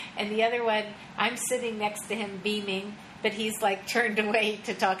 And the other one, I'm sitting next to him beaming, but he's like turned away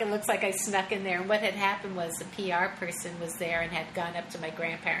to talk. It looks like I snuck in there. And what had happened was the PR person was there and had gone up to my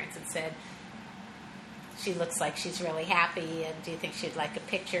grandparents and said, she looks like she's really happy, and do you think she'd like a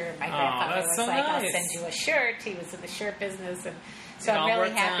picture? And my grandfather was so like, nice. I'll send you a shirt. He was in the shirt business. And so It I'm all really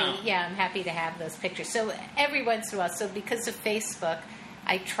worked happy. out. Yeah, I'm happy to have those pictures. So every once in a while, so because of Facebook,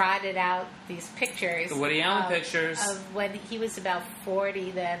 I trotted out these pictures. The Woody Allen pictures. Of when he was about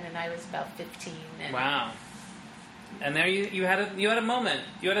 40 then, and I was about 15. And Wow. And there you had a moment.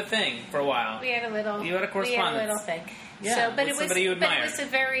 You had a thing for a while. we had a little. You had a correspondence. We had a little thing. Yeah, so, but with it was, somebody you but it admired. was a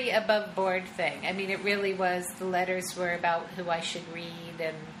very above board thing. I mean, it really was. The letters were about who I should read,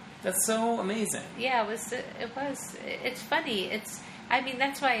 and That's so amazing. yeah, it was. It's funny. I mean,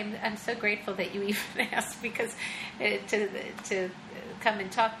 that's why I'm so grateful that you even asked because to come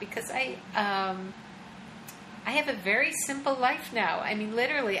and talk, because I have a very simple life now. I mean,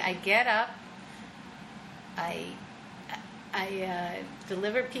 literally, I get up, I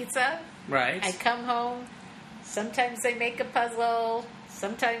deliver pizza, Right. I come home. Sometimes I make a puzzle.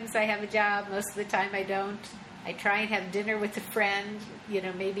 Sometimes I have a job. Most of the time I don't. I try and have dinner with a friend,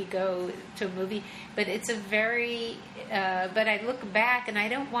 maybe go to a movie. But it's a very, but I look back and I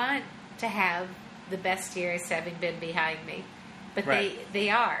don't want to have the best years having been behind me. But Right. they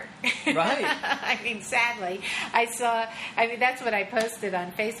are. Right. I mean, sadly, that's what I posted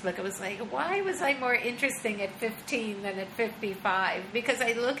on Facebook. It was like, why was I more interesting at 15 than at 55? Because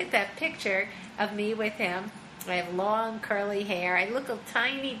I look at that picture of me with him. I have long curly hair. I look a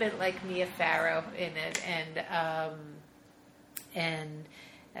tiny bit like Mia Farrow in it, and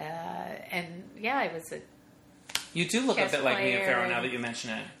yeah, I was a You do look a chess bit like Mia player Farrow now and- that you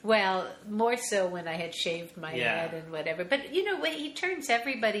mention it. well, more so when I had shaved my Yeah. head and whatever. But he turns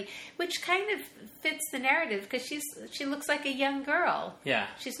everybody, which kind of fits the narrative because she looks like a young girl. Yeah.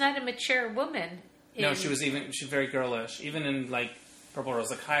 She's not a mature woman. No, she's very girlish, even in like Purple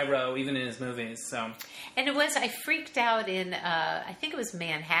Rose of Cairo, even in his movies. So, And I freaked out in, I think it was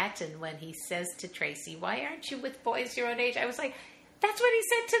Manhattan, when he says to Tracy, why aren't you with boys your own age? I was like, that's what he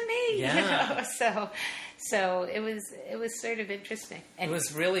said to me. Yeah. So it was sort of interesting. it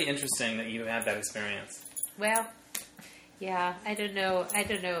was really interesting that you had that experience. Well, yeah, I don't know. As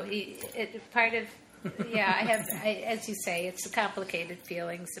you say, it's complicated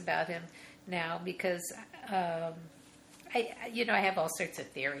feelings about him now because, I have all sorts of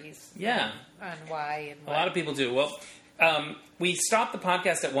theories. Yeah. On why and A what. lot of people do. Well, we stopped the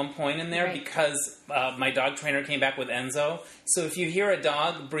podcast at one point in there Right. because my dog trainer came back with Enzo. So if you hear a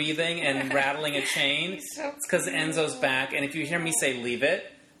dog breathing and rattling a chain, So it's because Enzo's back. And if you hear me say leave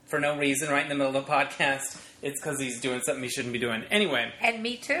it for no reason right in the middle of the podcast, it's because he's doing something he shouldn't be doing. Anyway. And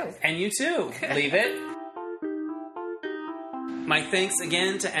me too. And you too. Leave it. My thanks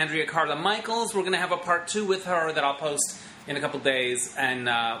again to Andrea Carla Michaels. We're going to have a part 2 with her that I'll post in a couple days, and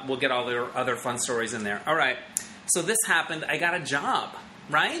we'll get all their other fun stories in there. All right. So this happened. I got a job,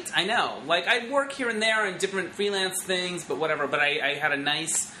 right? I know. Like, I work here and there in different freelance things, but whatever. But I had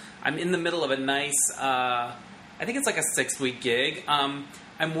I'm in the middle of a nice, I think it's like a 6-week gig.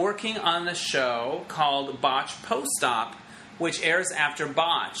 I'm working on a show called Botched Post-Op, which airs after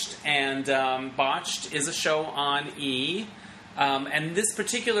Botched. And Botched is a show on E! And this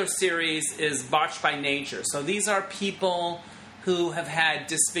particular series is Botched by Nature. So these are people who have had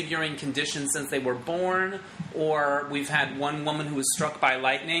disfiguring conditions since they were born, or we've had one woman who was struck by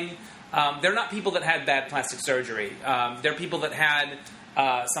lightning. They're not people that had bad plastic surgery. They're people that had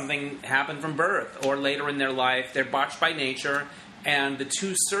something happen from birth or later in their life. They're botched by nature. And the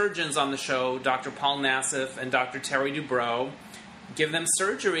 2 surgeons on the show, Dr. Paul Nassif and Dr. Terry Dubrow, give them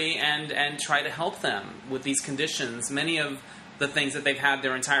surgery and try to help them with these conditions, many of the things that they've had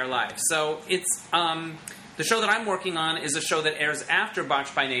their entire life. So it's the show that I'm working on is a show that airs after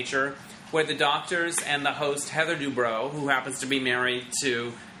Botched by Nature, where the doctors and the host, Heather Dubrow, who happens to be married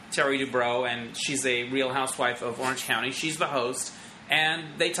to Terry Dubrow, and she's a Real Housewife of Orange County. She's the host. And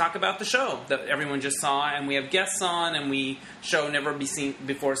they talk about the show that everyone just saw, and we have guests on, and we show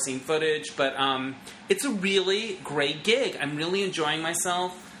never-before seen footage. But it's a really great gig. I'm really enjoying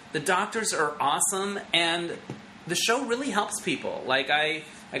myself. The doctors are awesome, and the show really helps people. Like,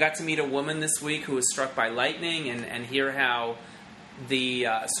 I got to meet a woman this week who was struck by lightning and hear how the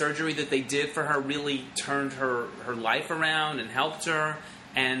surgery that they did for her really turned her life around and helped her.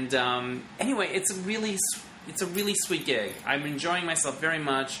 And anyway, it's a really sweet gig. I'm enjoying myself very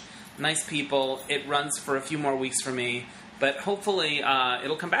much. Nice people. It runs for a few more weeks for me, but hopefully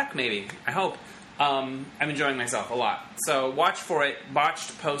it'll come back maybe. I hope. I'm enjoying myself a lot. So watch for it.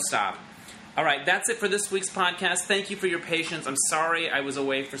 Botched Post-Op. All right, that's it for this week's podcast. Thank you for your patience. I'm sorry I was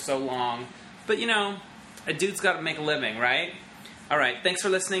away for so long. But, you know, a dude's got to make a living, right? All right, thanks for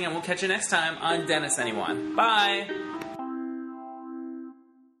listening, and we'll catch you next time on Dennis Anyone. Bye!